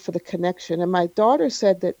waited for the connection. And my daughter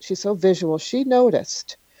said that she's so visual. She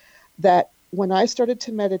noticed that when I started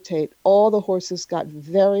to meditate, all the horses got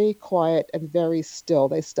very quiet and very still.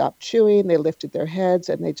 They stopped chewing, they lifted their heads,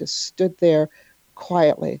 and they just stood there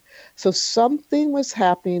quietly. So something was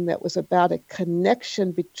happening that was about a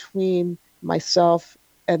connection between myself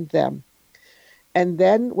and them. And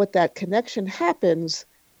then with that connection happens,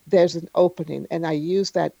 there's an opening, and I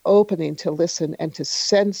use that opening to listen and to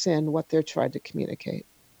sense in what they're trying to communicate.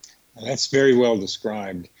 That's very well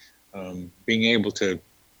described. Being able to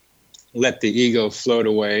let the ego float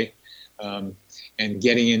away and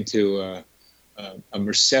getting into a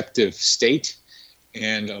receptive state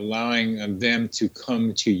and allowing them to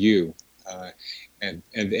come to you. And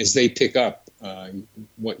as they pick up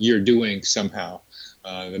what you're doing somehow,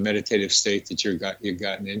 the meditative state that you've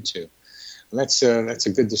gotten into. That's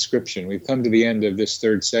a good description. We've come to the end of this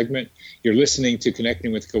third segment. You're listening to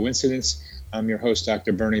Connecting with Coincidence. I'm your host,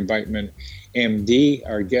 Dr. Bernie Beitman, MD.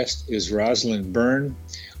 Our guest is Rosalyn W,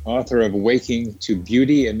 author of Waking to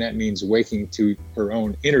Beauty, and that means waking to her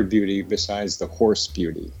own inner beauty besides the horse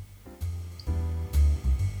beauty.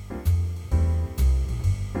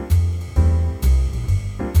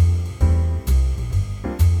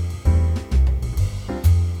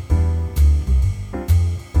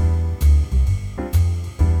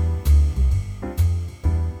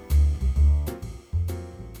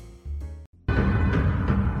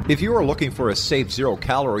 If you are looking for a safe,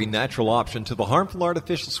 zero-calorie natural option to the harmful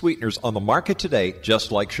artificial sweeteners on the market today,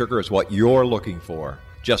 Just Like Sugar is what you're looking for.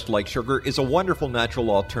 Just Like Sugar is a wonderful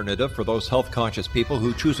natural alternative for those health-conscious people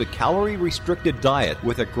who choose a calorie-restricted diet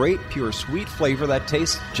with a great, pure, sweet flavor that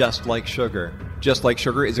tastes just like sugar. Just Like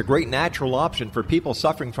Sugar is a great natural option for people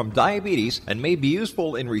suffering from diabetes and may be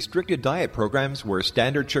useful in restricted diet programs where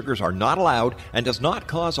standard sugars are not allowed and does not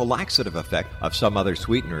cause a laxative effect of some other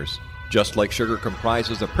sweeteners. Just Like Sugar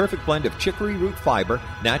comprises a perfect blend of chicory root fiber,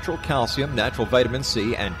 natural calcium, natural vitamin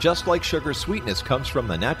C, and Just Like Sugar's sweetness comes from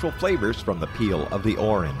the natural flavors from the peel of the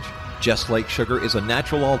orange. Just Like Sugar is a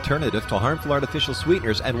natural alternative to harmful artificial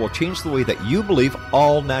sweeteners and will change the way that you believe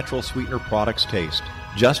all natural sweetener products taste.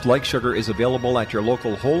 Just Like Sugar is available at your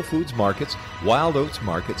local Whole Foods markets, Wild Oats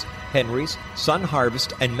markets, Henry's, Sun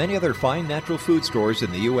Harvest, and many other fine natural food stores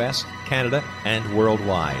in the U.S., Canada, and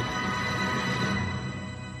worldwide.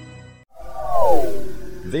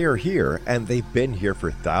 They are here, and they've been here for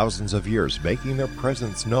thousands of years, making their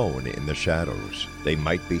presence known in the shadows. They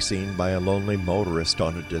might be seen by a lonely motorist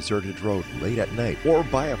on a deserted road late at night, or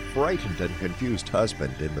by a frightened and confused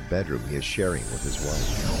husband in the bedroom he is sharing with his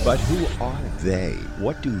wife. But who are they?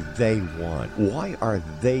 What do they want? Why are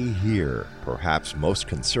they here? Perhaps most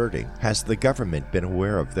concerning, has the government been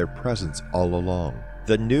aware of their presence all along?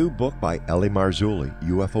 The new book by Ellie Marzulli,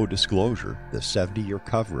 UFO Disclosure, the 70-year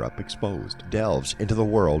cover-up exposed, delves into the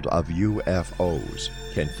world of UFOs.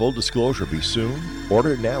 Can full disclosure be soon?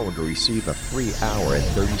 Order now and receive a free hour and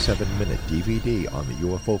 37-minute DVD on the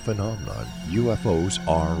UFO phenomenon. UFOs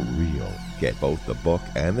are real. Get both the book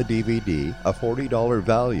and the DVD, a $40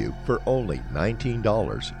 value, for only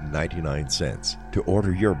 $19.99. To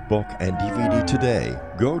order your book and DVD today,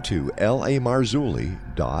 go to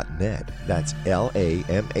lamarzulli.net. That's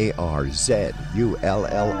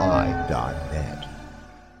LAMARZULLI.net.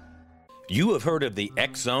 You have heard of the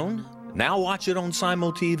X Zone? Now watch it on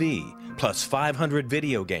Simul TV, plus 500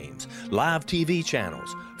 video games, live TV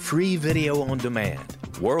channels, free video on demand,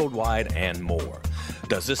 worldwide, and more.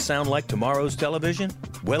 Does this sound like tomorrow's television?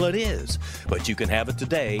 Well, it is, but you can have it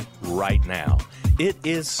today, right now. It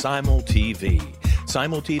is Simul TV.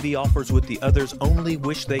 Simul TV offers what the others only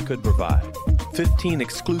wish they could provide. 15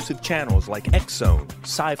 exclusive channels like X Zone,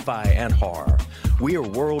 sci-fi, and horror. We are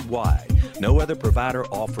worldwide. No other provider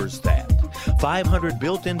offers that. 500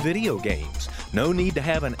 built-in video games. No need to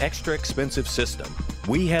have an extra expensive system.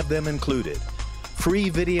 We have them included. Free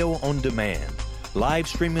video on demand. Live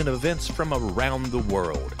streaming events from around the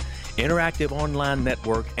world. Interactive online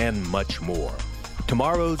network, and much more.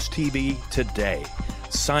 Tomorrow's TV today.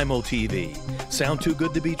 Simul TV. Sound too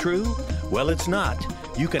good to be true? Well, it's not.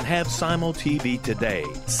 You can have Simul TV today.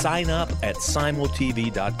 Sign up at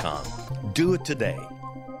simultv.com. Do it today.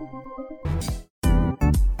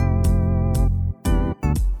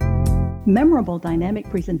 Memorable dynamic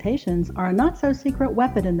presentations are a not-so-secret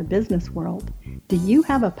weapon in the business world. Do you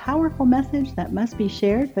have a powerful message that must be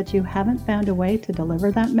shared, but you haven't found a way to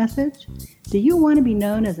deliver that message? Do you want to be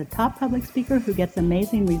known as a top public speaker who gets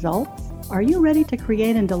amazing results? Are you ready to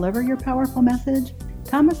create and deliver your powerful message?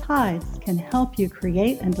 Thomas Hides can help you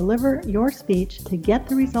create and deliver your speech to get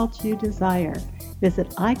the results you desire.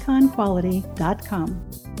 Visit iconquality.com.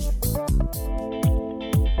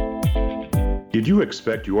 Did you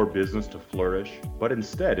expect your business to flourish, but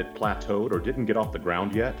instead it plateaued or didn't get off the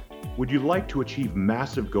ground yet? Would you like to achieve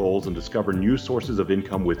massive goals and discover new sources of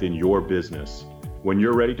income within your business? When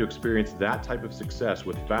you're ready to experience that type of success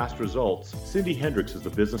with fast results, Cindy Hendricks is the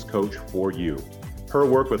business coach for you. Her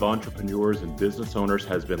work with entrepreneurs and business owners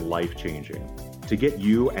has been life-changing. To get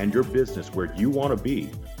you and your business where you want to be,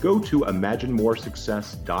 go to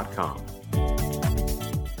imaginemoresuccess.com.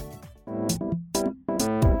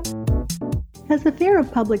 Has the fear of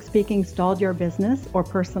public speaking stalled your business or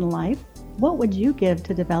personal life? What would you give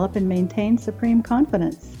to develop and maintain supreme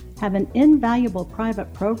confidence? Have an invaluable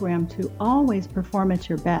private program to always perform at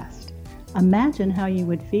your best. Imagine how you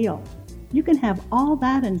would feel. You can have all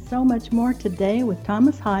that and so much more today with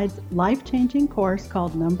Thomas Hides' life-changing course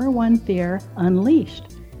called Number One Fear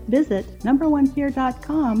Unleashed. Visit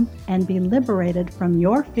numberonefear.com and be liberated from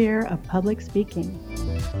your fear of public speaking.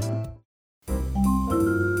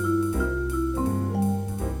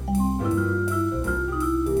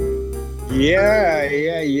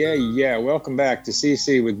 Yeah. Welcome back to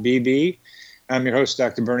CC with BB. I'm your host,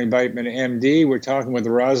 Dr. Bernie Beitman, MD. We're talking with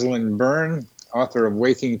Rosalyn W, author of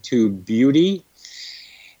Waking to Beauty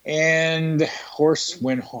and Horse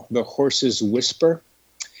When the Horses Whisper.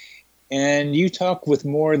 And you talk with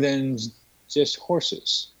more than just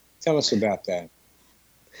horses. Tell us about that.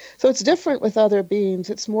 So it's different with other beings.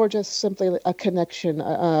 It's more just simply a connection,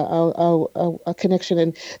 a connection.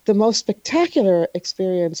 And the most spectacular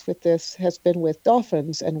experience with this has been with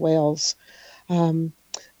dolphins and whales.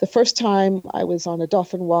 The first time I was on a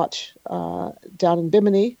dolphin watch down in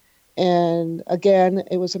Bimini, and again,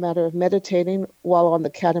 it was a matter of meditating while on the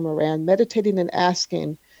catamaran, meditating and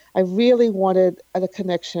asking. I really wanted a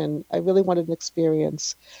connection. I really wanted an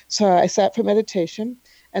experience. So I sat for meditation,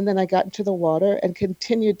 and then I got into the water and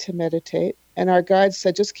continued to meditate. And our guide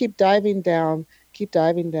said, just keep diving down, keep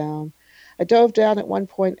diving down. I dove down at one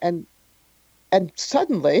point, and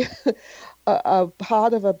suddenly a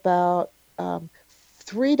pod of about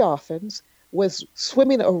 3 dolphins was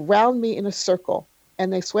swimming around me in a circle.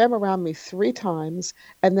 And they swam around me 3 times,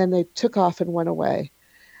 and then they took off and went away.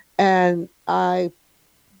 And I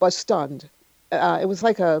was stunned. It was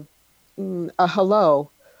like a hello,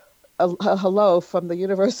 a hello from the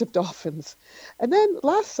universe of dolphins. And then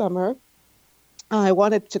last summer, I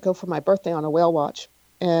wanted to go for my birthday on a whale watch.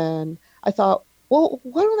 And I thought, well,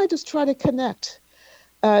 why don't I just try to connect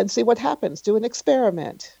and see what happens, do an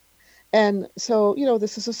experiment. And so,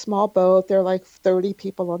 this is a small boat. There are like 30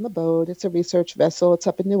 people on the boat. It's a research vessel. It's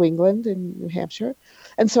up in New England, in New Hampshire.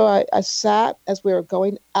 And so I sat as we were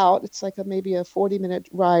going out. It's like maybe a 40-minute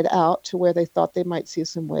ride out to where they thought they might see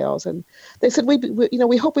some whales. And they said,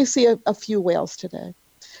 we hope we see a few whales today.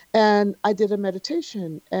 And I did a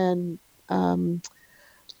meditation and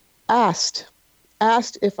asked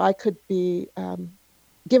if I could be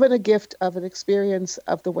given a gift of an experience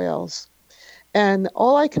of the whales. And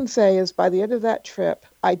all I can say is by the end of that trip,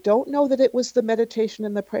 I don't know that it was the meditation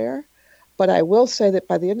and the prayer, but I will say that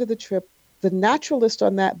by the end of the trip, the naturalists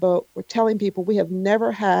on that boat were telling people we have never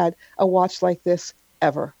had a watch like this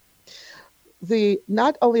ever.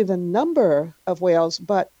 Not only the number of whales,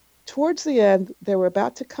 but towards the end, they were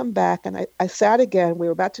about to come back, and I sat again. We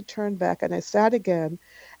were about to turn back, and I sat again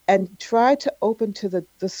and tried to open to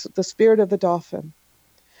the spirit of the dolphin.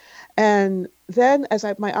 And then as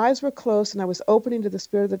my eyes were closed and I was opening to the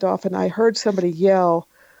spirit of the dolphin, I heard somebody yell,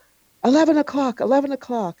 11 o'clock, 11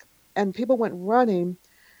 o'clock. And people went running.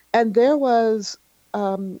 And there was,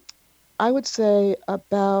 I would say,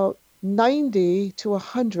 about 90 to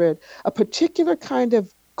 100, a particular kind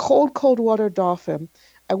of cold water dolphin.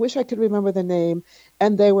 I wish I could remember the name.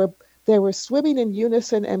 And they were swimming in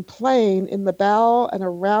unison and playing in the bow and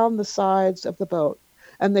around the sides of the boat.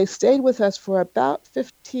 And they stayed with us for about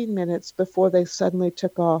 15 minutes before they suddenly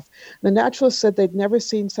took off. The naturalists said they'd never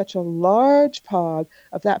seen such a large pod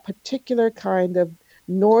of that particular kind of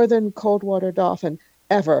northern cold water dolphin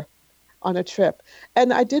ever on a trip.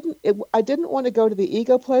 And I didn't want to go to the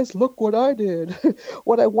ego place. Look what I did.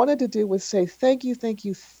 What I wanted to do was say, thank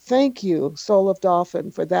you, soul of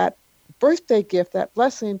dolphin, for that birthday gift, that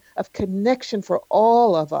blessing of connection for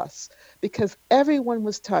all of us. Because everyone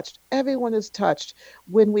was touched. Everyone is touched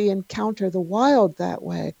when we encounter the wild that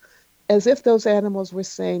way, as if those animals were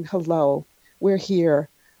saying, hello, we're here,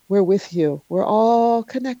 we're with you, we're all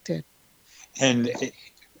connected. And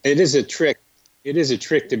it is a trick. It is a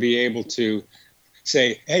trick to be able to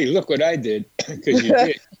say, hey, look what I did, because you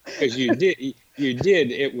did. Because you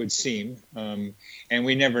did, it would seem, and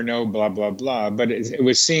we never know, blah, blah, blah. But it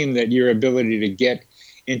would seem that your ability to get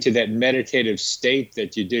into that meditative state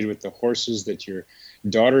that you did with the horses, that your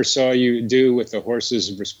daughter saw you do with the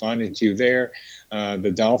horses responding to you there,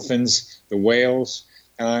 the dolphins, the whales.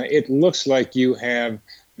 It looks like you have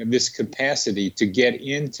this capacity to get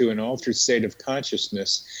into an altered state of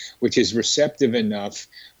consciousness, which is receptive enough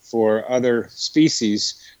for other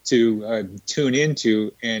species to tune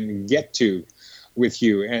into and get to with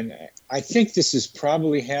you. And I think this is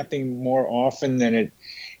probably happening more often than it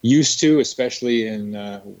used to, especially in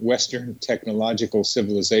Western technological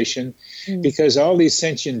civilization, because all these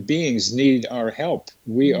sentient beings need our help.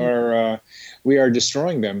 We are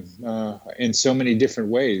destroying them in so many different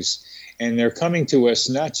ways, and they're coming to us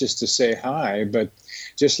not just to say hi, but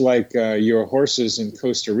just like your horses in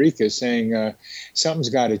Costa Rica saying, something's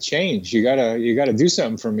got to change. You gotta do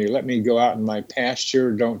something for me. Let me go out in my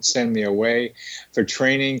pasture. Don't send me away for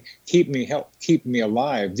training. Keep me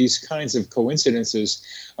alive. These kinds of coincidences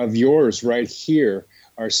of yours right here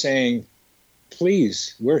are saying,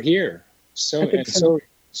 please, we're here. So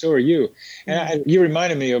are you. And you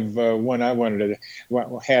reminded me of one I wanted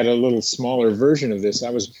to had a little smaller version of this.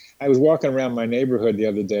 I was walking around my neighborhood the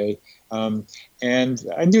other day, and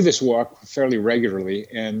I do this walk fairly regularly,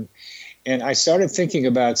 and And I started thinking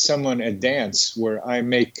about someone at dance where I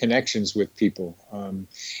make connections with people.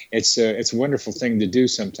 It's a wonderful thing to do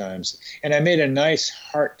sometimes. And I made a nice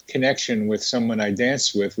heart connection with someone I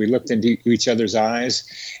danced with. We looked into each other's eyes,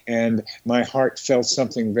 and my heart felt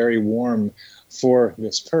something very warm for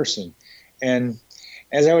this person. And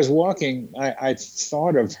as I was walking, I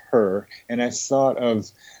thought of her, and I thought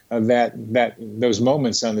of those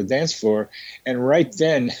moments on the dance floor. And right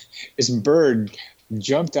then, this bird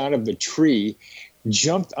jumped out of the tree,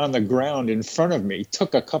 jumped on the ground in front of me,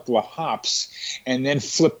 took a couple of hops, and then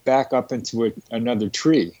flipped back up into another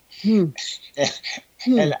tree.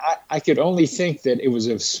 And I could only think that it was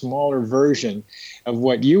a smaller version of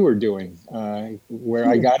what you were doing, where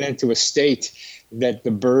I got into a state that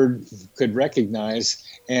the bird could recognize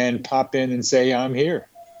and pop in and say, I'm here.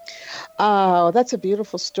 Oh, that's a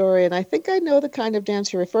beautiful story. And I think I know the kind of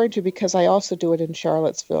dance you're referring to because I also do it in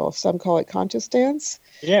Charlottesville. Some call it conscious dance.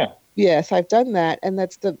 Yeah. Yes, I've done that. And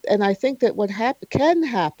I think that what can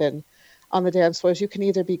happen on the dance floor is you can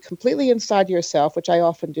either be completely inside yourself, which I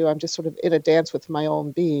often do. I'm just sort of in a dance with my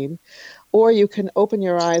own being, or you can open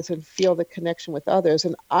your eyes and feel the connection with others.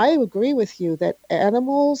 And I agree with you that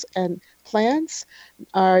animals and plants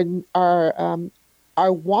are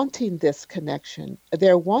wanting this connection.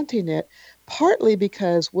 They're wanting it partly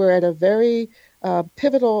because we're at a very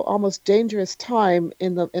pivotal, almost dangerous time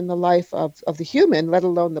in the life of the human, let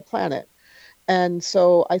alone the planet. And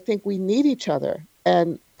so I think we need each other.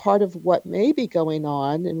 And part of what may be going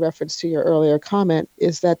on, in reference to your earlier comment,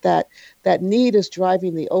 is that need is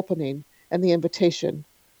driving the opening and the invitation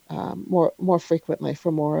more frequently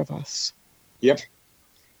for more of us. Yep.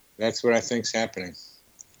 That's what I think's happening.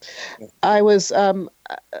 I was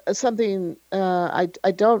something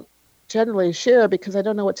I don't generally share because I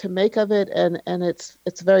don't know what to make of it, and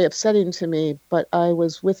it's very upsetting to me. But I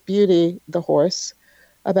was with Beauty, the horse,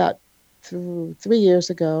 about 3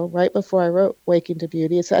 years ago, right before I wrote Waking to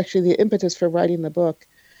Beauty. It's actually the impetus for writing the book.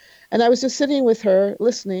 And I was just sitting with her,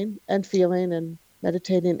 listening and feeling and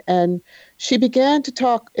meditating, and she began to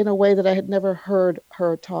talk in a way that I had never heard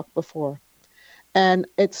her talk before. And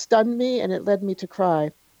it stunned me and it led me to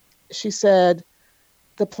cry. She said,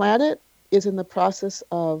 the planet is in the process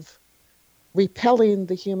of repelling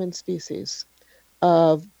the human species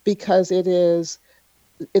because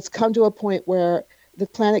it's come to a point where the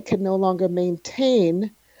planet can no longer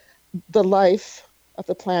maintain the life of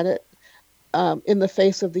the planet in the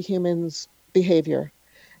face of the human's behavior.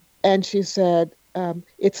 And she said,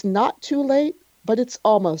 it's not too late, but it's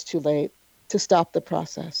almost too late to stop the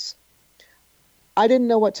process. I didn't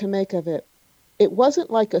know what to make of it. It wasn't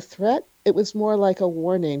like a threat. It was more like a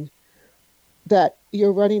warning that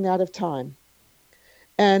you're running out of time.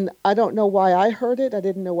 And I don't know why I heard it. I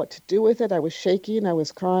didn't know what to do with it. I was shaking. I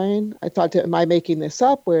was crying. I thought, am I making this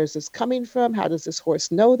up? Where is this coming from? How does this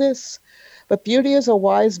horse know this? But Beauty is a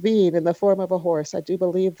wise being in the form of a horse. I do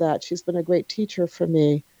believe that. She's been a great teacher for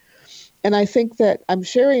me. And I think that I'm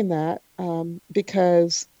sharing that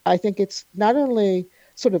because I think it's not only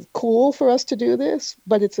sort of cool for us to do this,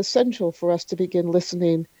 but it's essential for us to begin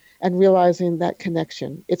listening and realizing that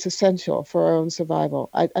connection. It's essential for our own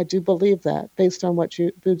survival. I do believe that based on what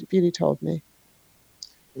Beauty told me.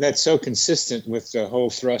 That's so consistent with the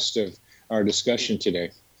whole thrust of our discussion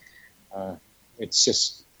today.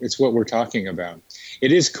 It's what we're talking about.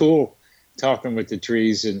 It is cool talking with the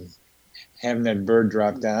trees and having that bird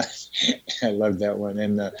drop down. I love that one.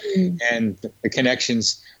 And the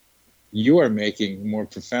connections you are making more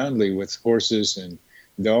profoundly with horses and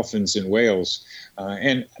dolphins and whales,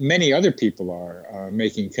 and many other people are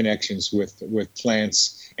making connections with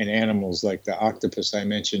plants and animals, like the octopus I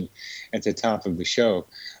mentioned at the top of the show.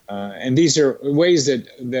 And these are ways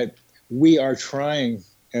that we are trying,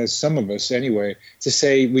 as some of us anyway, to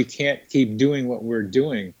say we can't keep doing what we're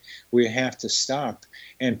doing. We have to stop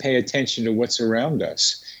and pay attention to what's around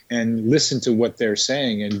us and listen to what they're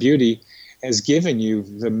saying. And Beauty has given you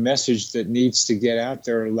the message that needs to get out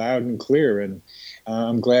there loud and clear. And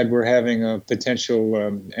I'm glad we're having a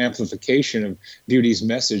potential amplification of Beauty's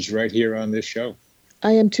message right here on this show.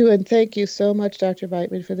 I am too, and thank you so much, Dr.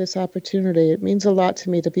 Weitman, for this opportunity. It means a lot to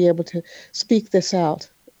me to be able to speak this out.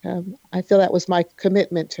 I feel that was my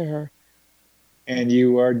commitment to her. And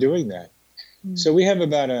you are doing that. So we have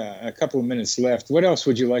about a couple of minutes left. What else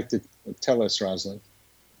would you like to tell us, Rosalyn?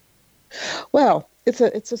 Well,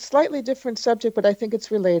 it's a slightly different subject, but I think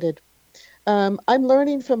it's related. I'm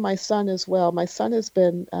learning from my son as well. My son has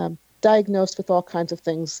been diagnosed with all kinds of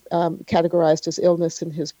things, categorized as illness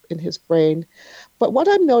in his brain. But what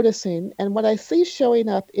I'm noticing and what I see showing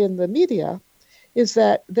up in the media is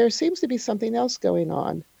that there seems to be something else going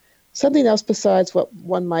on. something else besides what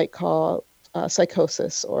one might call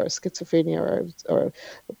psychosis or schizophrenia or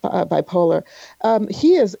bipolar.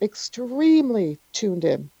 He is extremely tuned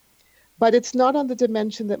in, but it's not on the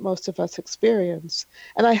dimension that most of us experience.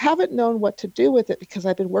 And I haven't known what to do with it because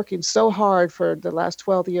I've been working so hard for the last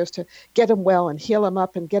 12 years to get him well and heal him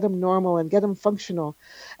up and get him normal and get him functional.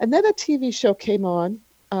 And then a TV show came on,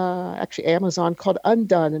 actually Amazon, called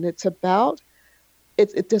Undone, and it's about,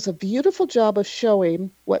 it does a beautiful job of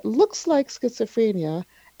showing what looks like schizophrenia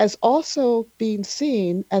as also being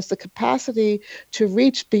seen as the capacity to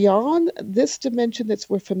reach beyond this dimension that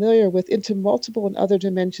we're familiar with into multiple and other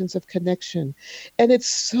dimensions of connection. And it's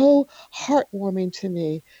so heartwarming to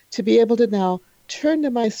me to be able to now turn to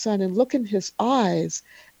my son and look in his eyes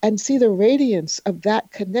and see the radiance of that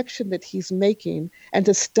connection that he's making, and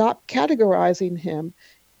to stop categorizing him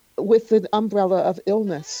with the umbrella of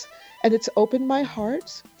illness. And it's opened my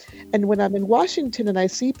heart. And when I'm in Washington and I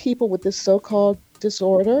see people with this so-called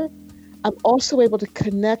disorder, I'm also able to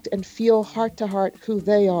connect and feel heart to heart who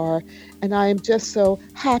they are. And I am just so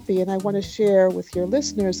happy. And I want to share with your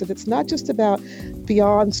listeners that it's not just about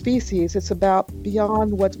beyond species, it's about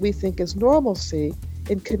beyond what we think is normalcy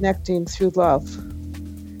in connecting through love.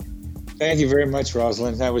 Thank you very much,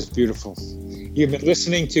 Rosalyn. That was beautiful. You've been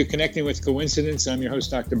listening to Connecting with Coincidence. I'm your host,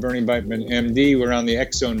 Dr. Bernie Beitman, MD. We're on the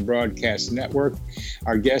X-Zone Broadcast Network.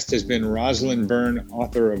 Our guest has been Rosalyn Byrne,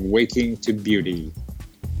 author of Waking to Beauty.